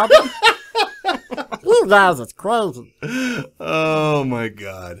meat wad. You guys is crazy. Oh my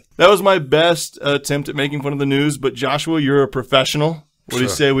god. That was my best attempt at making fun of the news, but Joshua, you're a professional. What do you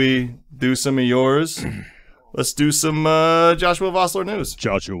say we do some of yours? Let's do some Joshua Vossler news.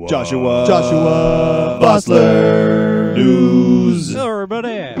 Joshua Vossler news.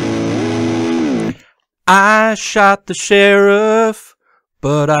 Everybody. I shot the sheriff,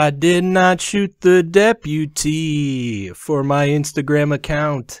 but I did not shoot the deputy for my Instagram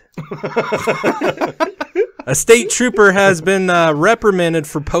account. A state trooper has been reprimanded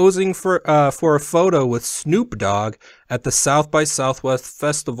for posing for a photo with Snoop Dogg at the South by Southwest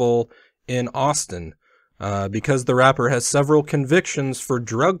Festival in Austin because the rapper has several convictions for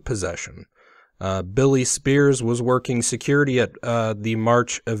drug possession. Billy Spears was working security at the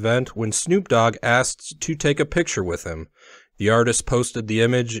March event when Snoop Dogg asked to take a picture with him. The artist posted the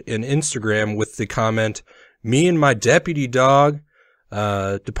image in Instagram with the comment, "Me and my deputy dog."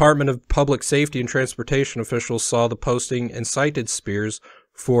 Department of Public Safety and Transportation officials saw the posting and cited Spears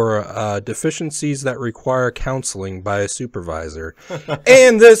for deficiencies that require counseling by a supervisor.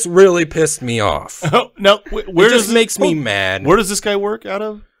 And this really pissed me off. Oh, no, where it just makes me mad. Where does this guy work out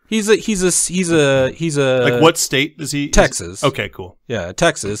of? He's a like what state does he? Texas. Okay, cool. Yeah,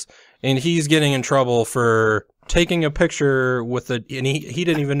 Texas, and he's getting in trouble for taking a picture with and he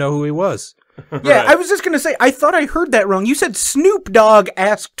didn't even know who he was. Yeah, Right. I was just gonna say, I thought I heard that wrong. You said Snoop Dogg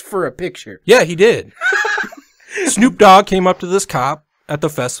asked for a picture. Yeah, he did. Snoop Dogg came up to this cop at the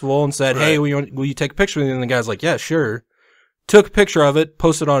festival and said, "Hey, will you take a picture with me?" And the guy's like, "Yeah, sure." Took a picture of it,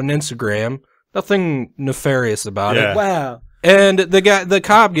 posted on Instagram. Nothing nefarious about it. Wow. And the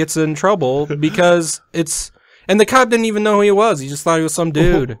cop gets in trouble because and the cop didn't even know who he was. He just thought he was some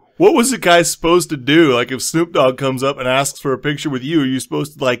dude. What was the guy supposed to do? Like, if Snoop Dogg comes up and asks for a picture with you, are you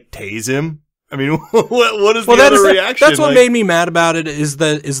supposed to, like, tase him? I mean, what is the other reaction? That's what made me mad about it is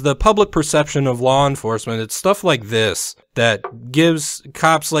the public perception of law enforcement. It's stuff like this that gives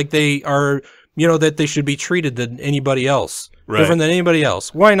cops like they are, that they should be treated than anybody else. Right. Different than anybody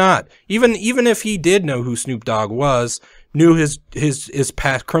else. Why not? Even if he did know who Snoop Dogg was, knew his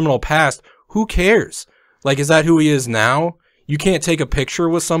past, criminal past, who cares? Like, is that who he is now? You can't take a picture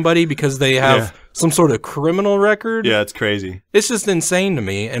with somebody because they have some sort of criminal record? Yeah, it's crazy. It's just insane to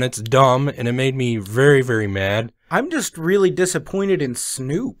me, and it's dumb, and it made me very, very mad. I'm just really disappointed in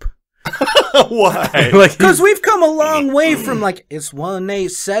Snoop. Why? Because we've come a long way from, like, it's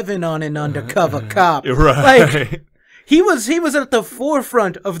 187 on an undercover cop. Right. Like, he was at the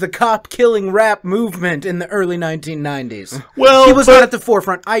forefront of the cop-killing rap movement in the early 1990s. Well, he was not at the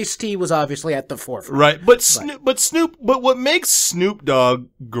forefront. Ice-T was obviously at the forefront. Right, but what makes Snoop Dogg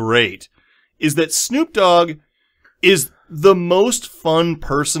great is that Snoop Dogg is the most fun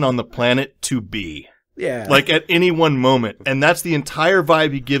person on the planet to be. Yeah. Like, at any one moment. And that's the entire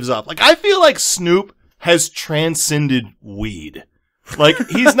vibe he gives off. Like, I feel like Snoop has transcended weed. Like,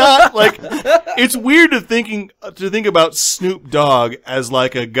 he's not, like, it's weird to think about Snoop Dogg as,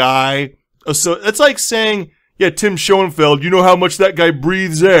 like, a guy. So it's like saying, yeah, Tim Schoenfeld, you know how much that guy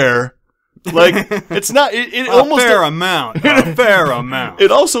breathes air. Like, it's not, it almost. A fair amount.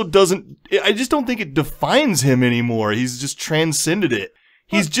 It also doesn't, I just don't think it defines him anymore. He's just transcended it.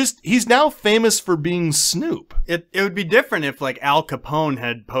 He's now famous for being Snoop. It would be different if, like, Al Capone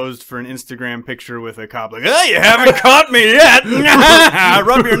had posed for an Instagram picture with a cop, like, "Hey, you haven't caught me yet."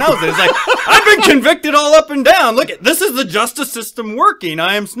 Rub your nose. It's like, I've been convicted all up and down. Look at this is the justice system working.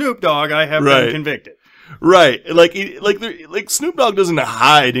 I am Snoop Dogg. I have been convicted. Right. Like Snoop Dogg doesn't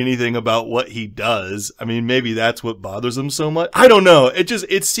hide anything about what he does. I mean, maybe that's what bothers him so much. I don't know.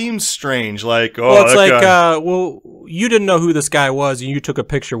 It seems strange. Like, well, it's like, well, you didn't know who this guy was and you took a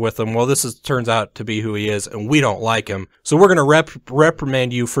picture with him. Well, turns out to be who he is and we don't like him. So we're going to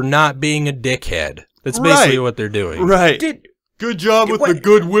reprimand you for not being a dickhead. That's basically what they're doing. Right. Good job with the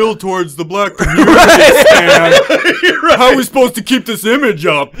goodwill towards the black community, Stan. How are we supposed to keep this image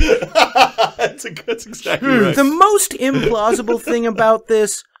up? That's exactly right. The most implausible thing about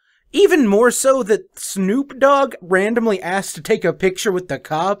this, even more so that Snoop Dogg randomly asked to take a picture with the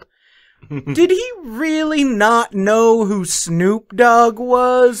cop, did he really not know who Snoop Dogg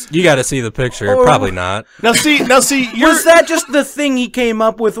was? You got to see the picture. Probably not. Now see, was that just the thing he came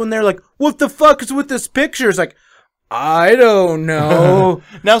up with when they're like, "What the fuck is with this picture?" It's like, I don't know.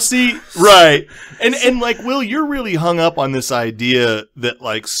 Now see, right. And like, Will, you're really hung up on this idea that,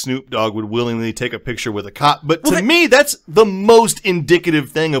 like, Snoop Dogg would willingly take a picture with a cop. But to me, that's the most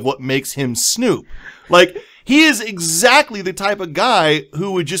indicative thing of what makes him Snoop. Like, he is exactly the type of guy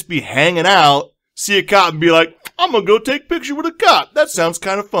who would just be hanging out, see a cop and be like, I'm going to go take a picture with a cop. That sounds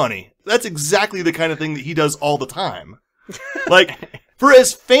kind of funny. That's exactly the kind of thing that he does all the time. Like, for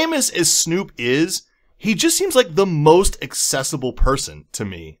as famous as Snoop is, he just seems like the most accessible person to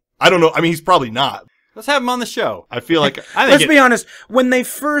me. I don't know. I mean, he's probably not. Let's have him on the show. I feel like let's be honest. When they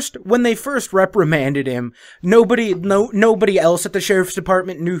first reprimanded him, nobody else at the sheriff's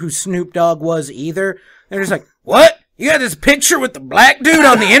department knew who Snoop Dogg was either. They're just like, "What? You got this picture with the black dude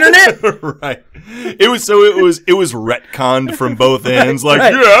on the internet?" Right. It was retconned from both ends. Like,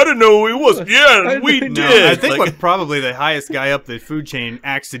 yeah, I didn't know who he was. Yeah, we did. I think what probably the highest guy up the food chain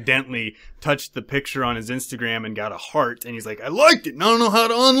accidentally touched the picture on his Instagram and got a heart, and he's like, I liked it, and I don't know how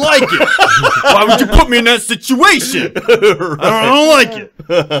to unlike it. Why would you put me in that situation? I don't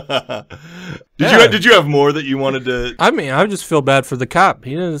like it. Did you have more that you wanted to? I mean, I just feel bad for the cop.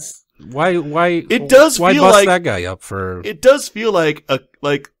 He is why it does why feel bust like that guy up for? It does feel like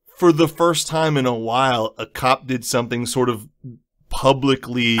for the first time in a while, a cop did something sort of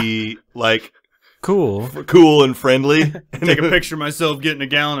publicly like cool and friendly. Take a picture of myself getting a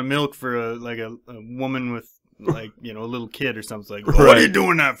gallon of milk for a woman with like, you know, a little kid or something. Like, what are you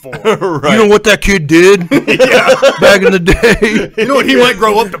doing that for? You know what that kid did back in the day? You know what he might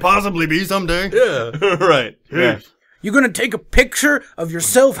grow up to possibly be someday? Yeah. Right. Yeah. You're gonna take a picture of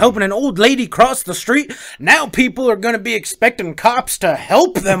yourself helping an old lady cross the street? Now people are gonna be expecting cops to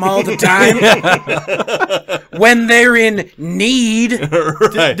help them all the time when they're in need.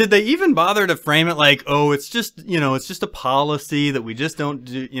 Right. Did they even bother to frame it like, oh, it's just, you know, it's just a policy that we just don't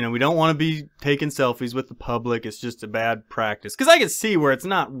do, you know, we don't want to be taking selfies with the public. It's just a bad practice. Because I could see where it's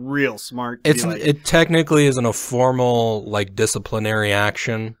not real smart. To be like, It technically isn't a formal, like, disciplinary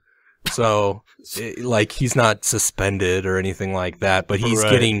action. So, like, he's not suspended or anything like that, but he's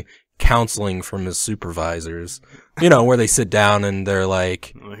getting counseling from his supervisors, you know, where they sit down and they're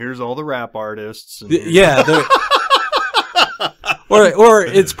like, well, here's all the rap artists. And yeah. Or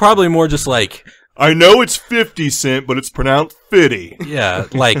it's probably more just like, I know it's 50 Cent, but it's pronounced 50. yeah,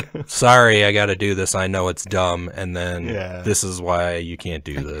 like, sorry, I got to do this. I know it's dumb. And then this is why you can't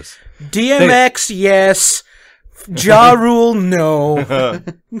do this. DMX, yes. Ja Rule, no.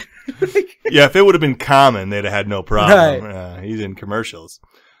 Yeah, if it would have been Common, they'd have had no problem. Right. He's in commercials.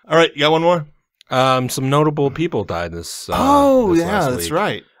 All right, you got one more? Some notable people died this this yeah, last that's week.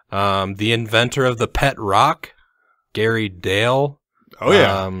 right. The inventor of the pet rock, Gary Dale,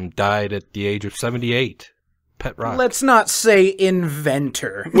 died at the age of 78. Pet rock. Let's not say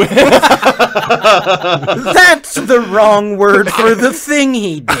inventor. That's the wrong word for the thing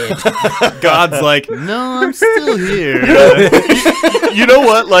he did. God's like, no, I'm still here. You know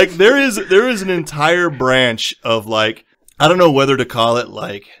what? Like, there is an entire branch of, like, I don't know whether to call it,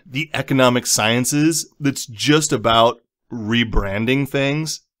 like, the economic sciences that's just about rebranding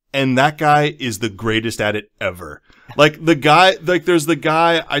things. And that guy is the greatest at it ever. Like, there's the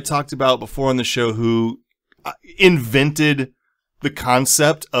guy I talked about before on the show who invented the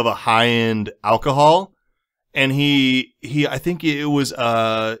concept of a high-end alcohol, and he I think it was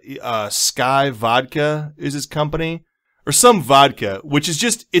Sky Vodka is his company, or some vodka, which is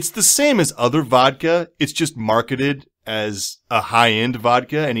just, it's the same as other vodka, it's just marketed as a high-end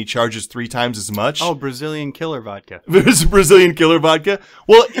vodka, and he charges 3 times as much. Oh, Brazilian killer vodka. It's Brazilian killer vodka.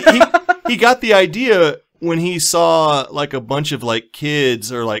 Well, he got the idea when he saw, like, a bunch of, like,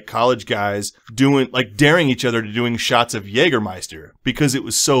 kids or, like, college guys doing, like, daring each other to doing shots of Jägermeister because it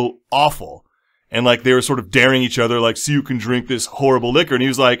was so awful. And, like, they were sort of daring each other, like, so you can drink this horrible liquor. And he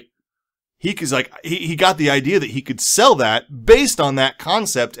was like, he got the idea that he could sell that based on that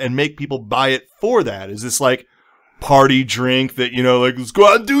concept and make people buy it for that. Is this, like, party drink that, you know, like, let's go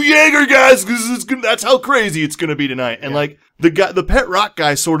out and do Jaeger, guys, because that's how crazy it's going to be tonight. And, like, the pet rock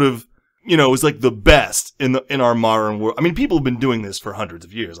guy sort of, you know, is like the best in our modern world. I mean, people have been doing this for hundreds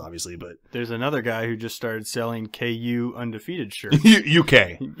of years, obviously, but there's another guy who just started selling KU undefeated shirts.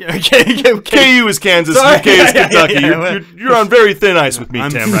 UK. KU is Kansas. Sorry. UK is Kentucky. You're on very thin ice with me, I'm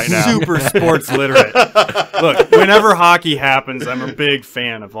Tim, right now. Super sports literate. Look, whenever hockey happens, I'm a big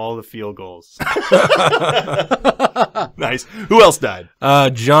fan of all the field goals. Nice. Who else died?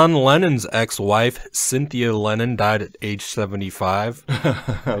 John Lennon's ex-wife, Cynthia Lennon, died at age 75.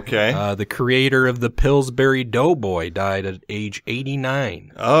 Okay. The creator of the Pillsbury Doughboy died at age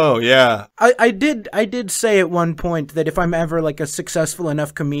 89. Oh, yeah. I did say at one point that if I'm ever, like, a successful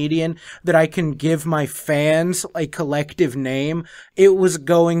enough comedian that I can give my fans a collective name, it was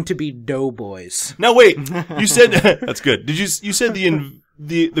going to be Doughboys. Now, wait. You said that's good. You said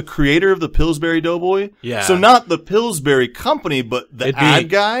the creator of the Pillsbury Doughboy? Yeah. So not the Pillsbury company, but the ad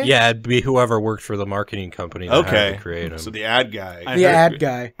guy? Yeah, it'd be whoever worked for the marketing company that had to create him. So the ad guy. Ad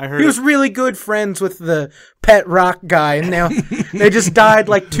guy. I heard he was really good friends with the pet rock guy, and now they just died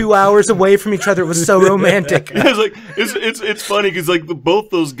like 2 hours away from each other. It was so romantic. It's like it's funny because, like, both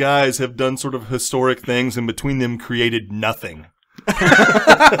those guys have done sort of historic things, and between them created nothing.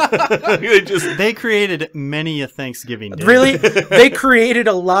 They created many a Thanksgiving dinner. Really? They created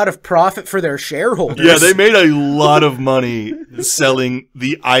a lot of profit for their shareholders. Yeah, they made a lot of money selling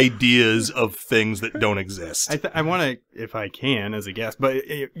the ideas of things that don't exist. I want to, if I can, as a guest, but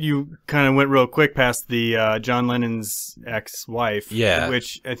you kind of went real quick past the John Lennon's ex-wife. Yeah.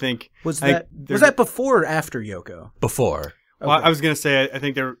 Which I think... Was that before or after Yoko? Before. Well, I was going to say, I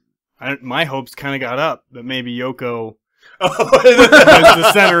think my hopes kind of got up that maybe Yoko... was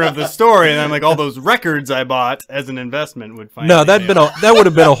the center of the story, and I'm like, all those records I bought as an investment would find. No, that would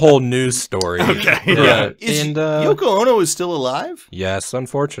have been a whole news story. Okay, yeah. And Yoko Ono is still alive? Yes,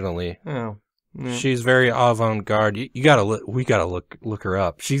 unfortunately. Oh, yeah. She's very avant-garde. We gotta look her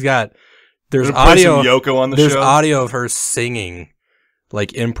up. There's Play audio some Yoko on the There's show? audio of her singing,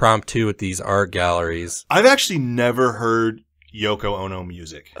 like, impromptu at these art galleries. I've actually never heard Yoko Ono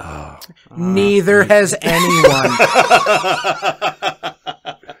music. Neither has anyone.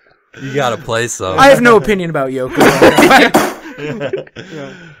 You gotta play some. I have no opinion about Yoko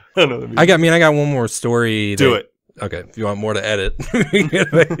Ono. I got one more story. Do it. Okay, if you want more to edit.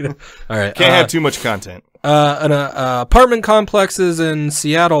 All right. Can't have too much content. Apartment complexes in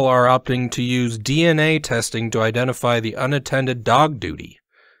Seattle are opting to use DNA testing to identify the unattended dog duty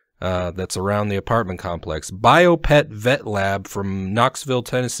that's around the apartment complex. BioPet Vet Lab from Knoxville,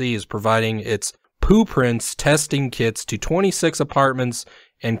 Tennessee is providing its poo prints testing kits to 26 apartments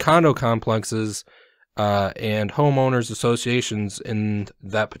and condo complexes and homeowners associations in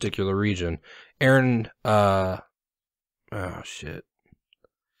that particular region. Aaron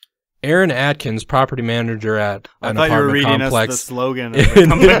Atkins, property manager at an apartment complex, us the slogan of the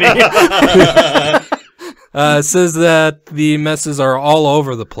company. Says that the messes are all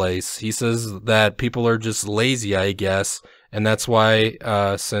over the place. He says that people are just lazy, I guess, and that's why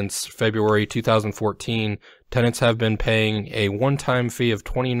since February 2014, tenants have been paying a one-time fee of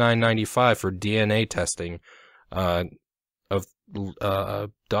 $29.95 for DNA testing of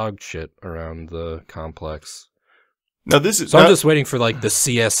dog shit around the complex. Now this is. So I'm just waiting for like the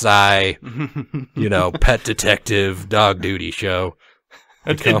CSI, pet detective dog duty show.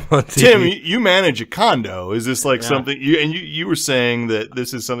 Tim, you manage a condo. Is this like something you were saying that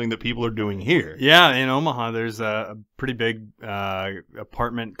this is something that people are doing here? Yeah, in Omaha, there's a pretty big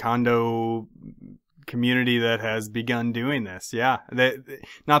apartment condo community that has begun doing this. Yeah,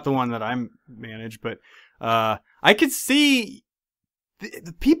 not the one that I manage, but I could see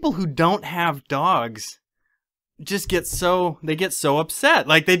the people who don't have dogs just get so upset.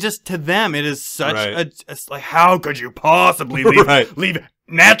 Like to them it is such it's like, how could you possibly leave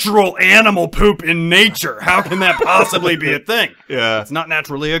natural animal poop in nature? How can that possibly be a thing? Yeah, it's not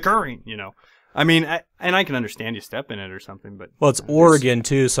naturally occurring. I mean, I can understand you step in it or something, but it's Oregon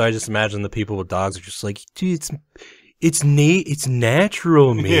too, so I just imagine the people with dogs are just like, dude, it's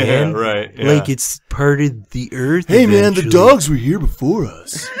natural, man. Yeah, right. Yeah. Like it's part of the earth. Hey, man, the dogs were here before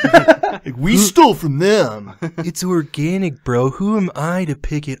us. Like, we stole from them. It's organic, bro. Who am I to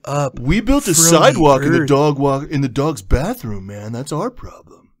pick it up? We built a sidewalk in the dog's bathroom, man. That's our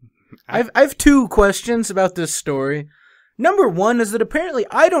problem. I've two questions about this story. Number one is that apparently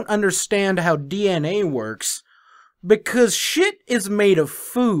I don't understand how DNA works because shit is made of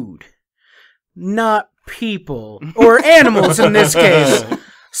food, not people or animals in this case.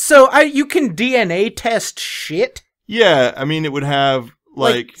 So you can DNA test shit? Yeah, I mean it would have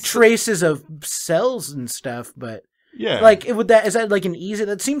like traces of cells and stuff, but yeah. Like is that like an easy?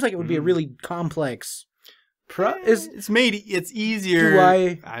 That seems like it would be a really complex it's easier.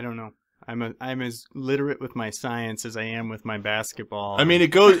 I don't know. I'm as literate with my science as I am with my basketball. I mean, it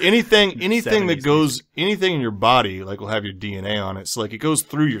goes anything that goes anything in your body like will have your DNA on it. So like it goes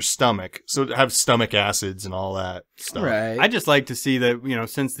through your stomach, so it have stomach acids and all that stuff. Right. I just like to see that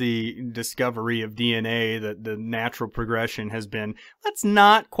since the discovery of DNA, that the natural progression has been, let's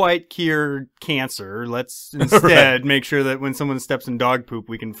not quite cure cancer. Let's instead make sure that when someone steps in dog poop,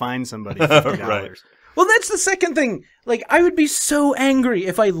 we can find somebody $50. Right. Well, that's the second thing. Like, I would be so angry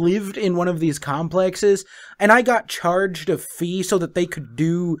if I lived in one of these complexes and I got charged a fee so that they could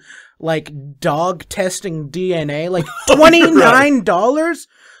do, like, dog testing DNA. Like, $29?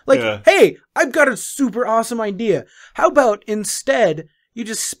 Like, hey, I've got a super awesome idea. How about instead you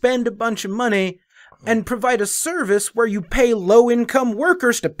just spend a bunch of money and provide a service where you pay low-income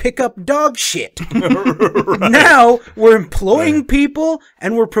workers to pick up dog shit. Now we're employing people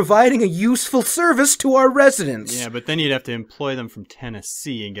and we're providing a useful service to our residents. Yeah, but then you'd have to employ them from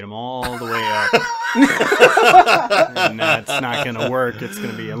Tennessee and get them all the way up. And that's not going to work. It's going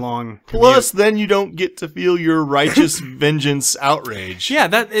to be a long commute. Plus, then you don't get to feel your righteous vengeance outrage. Yeah,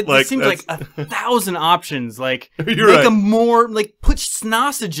 it seems like 1,000 options. Like, You're make right. them more, like, put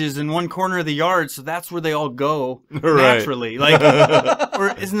sausages in one corner of the yard so that's where they all go naturally. Like,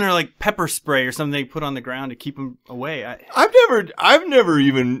 or isn't there like pepper spray or something they put on the ground to keep them away? I've never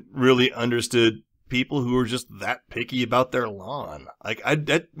even really understood people who are just that picky about their lawn. Like,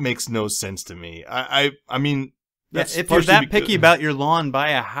 that makes no sense to me. I mean, that's if you're that picky about your lawn,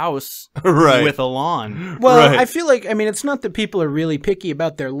 buy a house with a lawn. Well, I feel like, it's not that people are really picky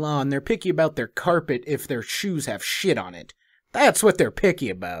about their lawn. They're picky about their carpet if their shoes have shit on it. That's what they're picky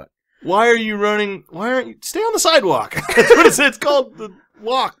about. Why aren't you stay on the sidewalk? That's what it says. It's called the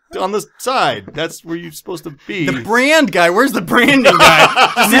walk on the side. That's where you're supposed to be. The brand guy. Where's the branding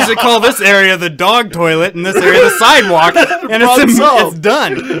guy? Just needs to call this area the dog toilet and this area the sidewalk, and it's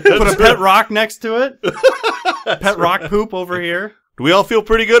done. Put a pet rock next to it. Pet rock poop over here. Do we all feel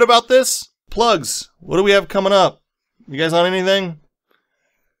pretty good about this? Plugs. What do we have coming up? You guys on anything?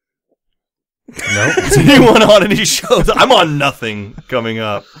 No. Is anyone on any shows? I'm on nothing coming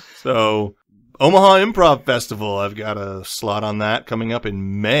up. So, Omaha Improv Festival. I've got a slot on that coming up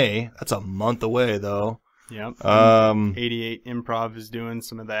in May. That's a month away, though. Yep. 88 Improv is doing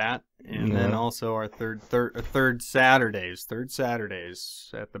some of that, and then also our third Saturdays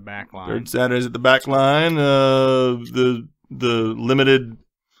at the back line. Third Saturdays at the back line. The limited.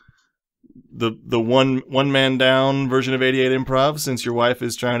 The one man down version of 88 Improv, since your wife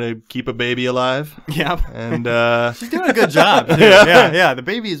is trying to keep a baby alive. Yep. And she's doing a good job. Yeah. The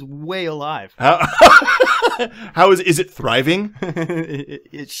baby is way alive. How is it thriving?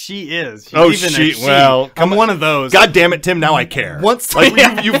 She is. I'm one of those. God damn it, Tim! Now I care.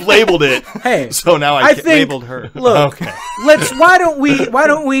 You've labeled it. Hey, so now I think, labeled her. Look, okay. Why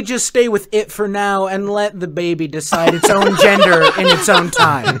don't we just stay with it for now and let the baby decide its own gender in its own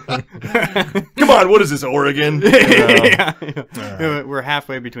time? Come on, what is this, Oregon? We're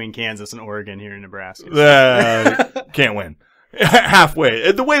halfway between Kansas and Oregon here in Nebraska. Can't win.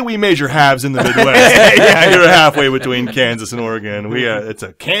 Halfway. The way we measure halves in the Midwest, you're halfway between Kansas and Oregon. It's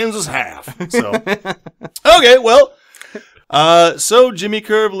a Kansas half. So, okay, well, so Jimmy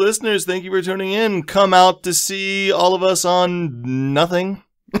Curve listeners, thank you for tuning in. Come out to see all of us on nothing.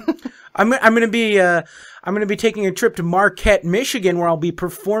 I'm gonna be taking a trip to Marquette, Michigan, where I'll be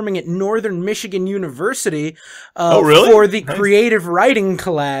performing at Northern Michigan University. Really? For the creative writing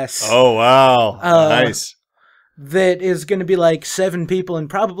class. Oh wow, nice. That is going to be like 7 people and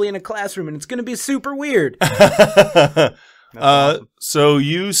probably in a classroom, and it's going to be super weird. Awesome. So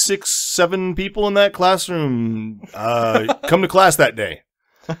you 6-7 people in that classroom, come to class that day.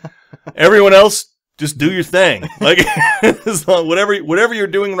 Everyone else, just do your thing. Like whatever you're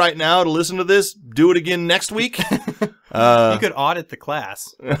doing right now to listen to this, do it again next week. You could audit the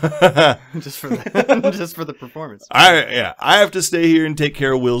class just for the performance. I have to stay here and take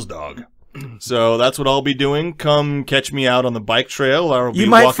care of Will's dog. So that's what I'll be doing. Come catch me out on the bike trail. You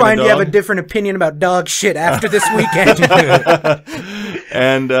might find you have a different opinion about dog shit after this weekend.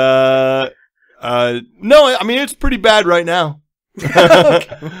 And no, I mean it's pretty bad right now.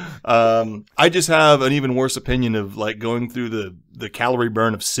 I just have an even worse opinion of like going through the calorie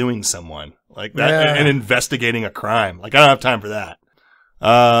burn of suing someone like that and investigating a crime. Like I don't have time for that.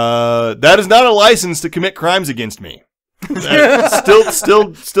 That is not a license to commit crimes against me.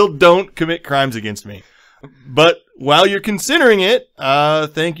 Still don't commit crimes against me. But while you're considering it,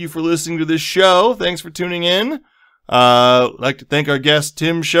 thank you for listening to this show. Thanks for tuning in. I'd like to thank our guest,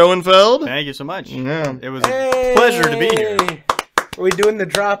 Tim Shoenfeld. Thank you so much. Yeah. It was a pleasure to be here. Are we doing the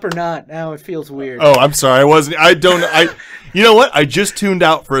drop or not? Now it feels weird. Oh, I'm sorry. You know what? I just tuned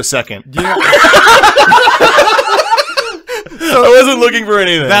out for a second. So I wasn't looking for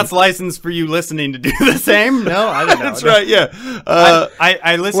anything. That's license for you listening to do the same? No, I don't know. That's right, yeah.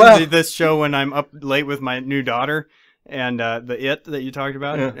 I listen to this show when I'm up late with my new daughter and the It that you talked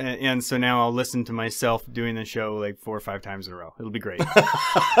about. Yeah. And so now I'll listen to myself doing the show like 4 or 5 times in a row. It'll be great.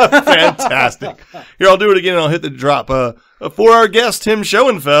 Fantastic. Here, I'll do it again and I'll hit the drop. For our guest, Tim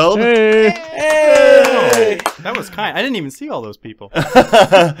Shoenfeld. Hey. That was kind. I didn't even see all those people.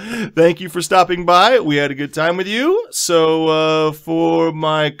 Thank you for stopping by. We had a good time with you. So for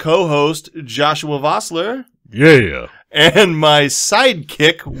my co-host, Joshua Vossler. Yeah. And my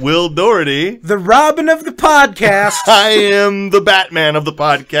sidekick, Will Doherty. The Robin of the podcast. I am the Batman of the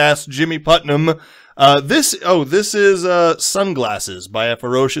podcast, Jimmy Putnam. This is Sunglasses by a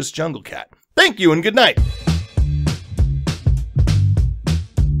Ferocious Jungle Cat. Thank you and good night.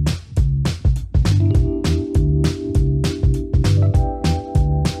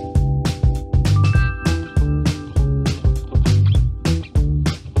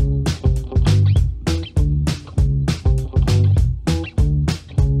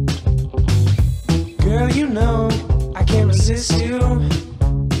 You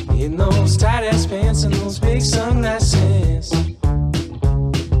in those tight ass pants and those big sunglasses.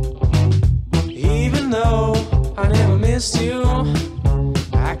 Even though I never missed you,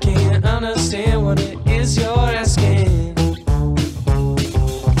 I can't understand what it is you're asking.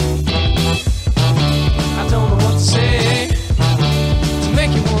 I don't know what to say to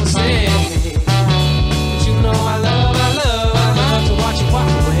make you wanna stay, but you know I love to watch you walk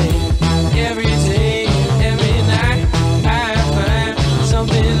away every day. Every night I find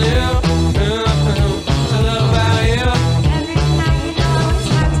something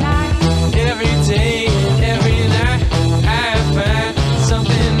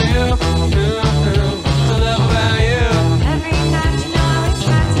new to love about you.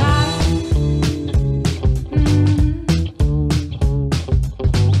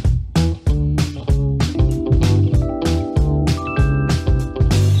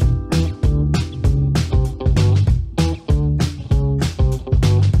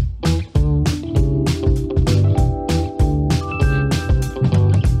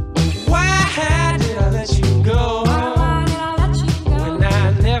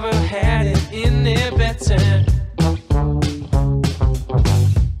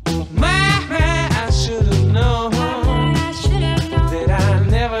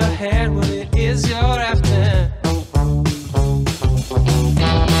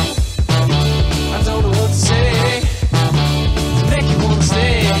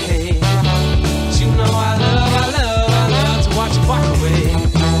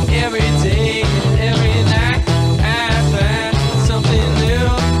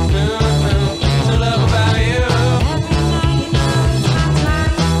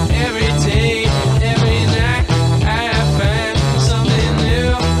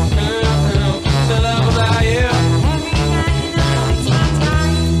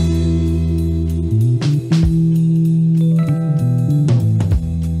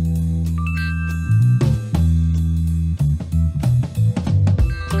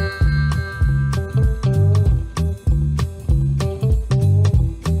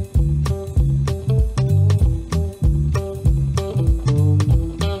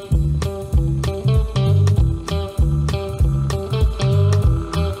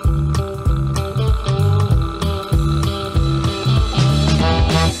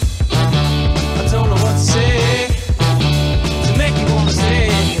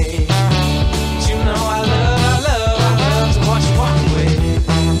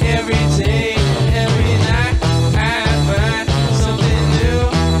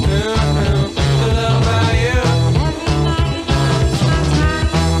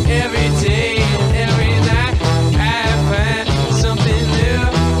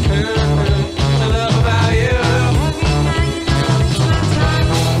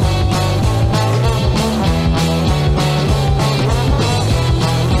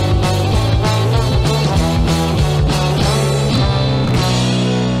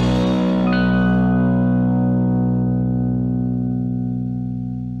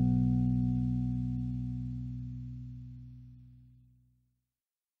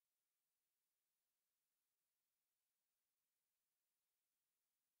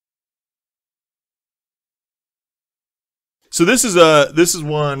 So this is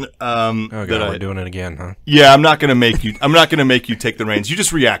one Oh that god, we're doing it again, huh? Yeah, I'm not gonna make you take the reins. You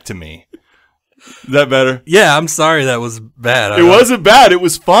just react to me. Is that better? Yeah, I'm sorry that was bad. It wasn't bad. It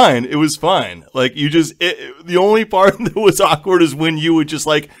was fine. It was fine. Like you just the only part that was awkward is when you would just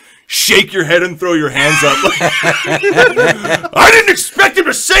like shake your head and throw your hands up. I didn't expect him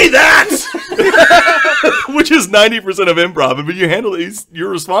to say that. Which is 90% of improv. But you handled it. Your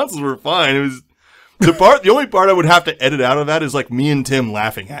responses were fine. It was the only part I would have to edit out of that is like me and Tim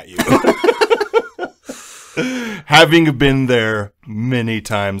laughing at you. Having been there many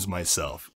times myself.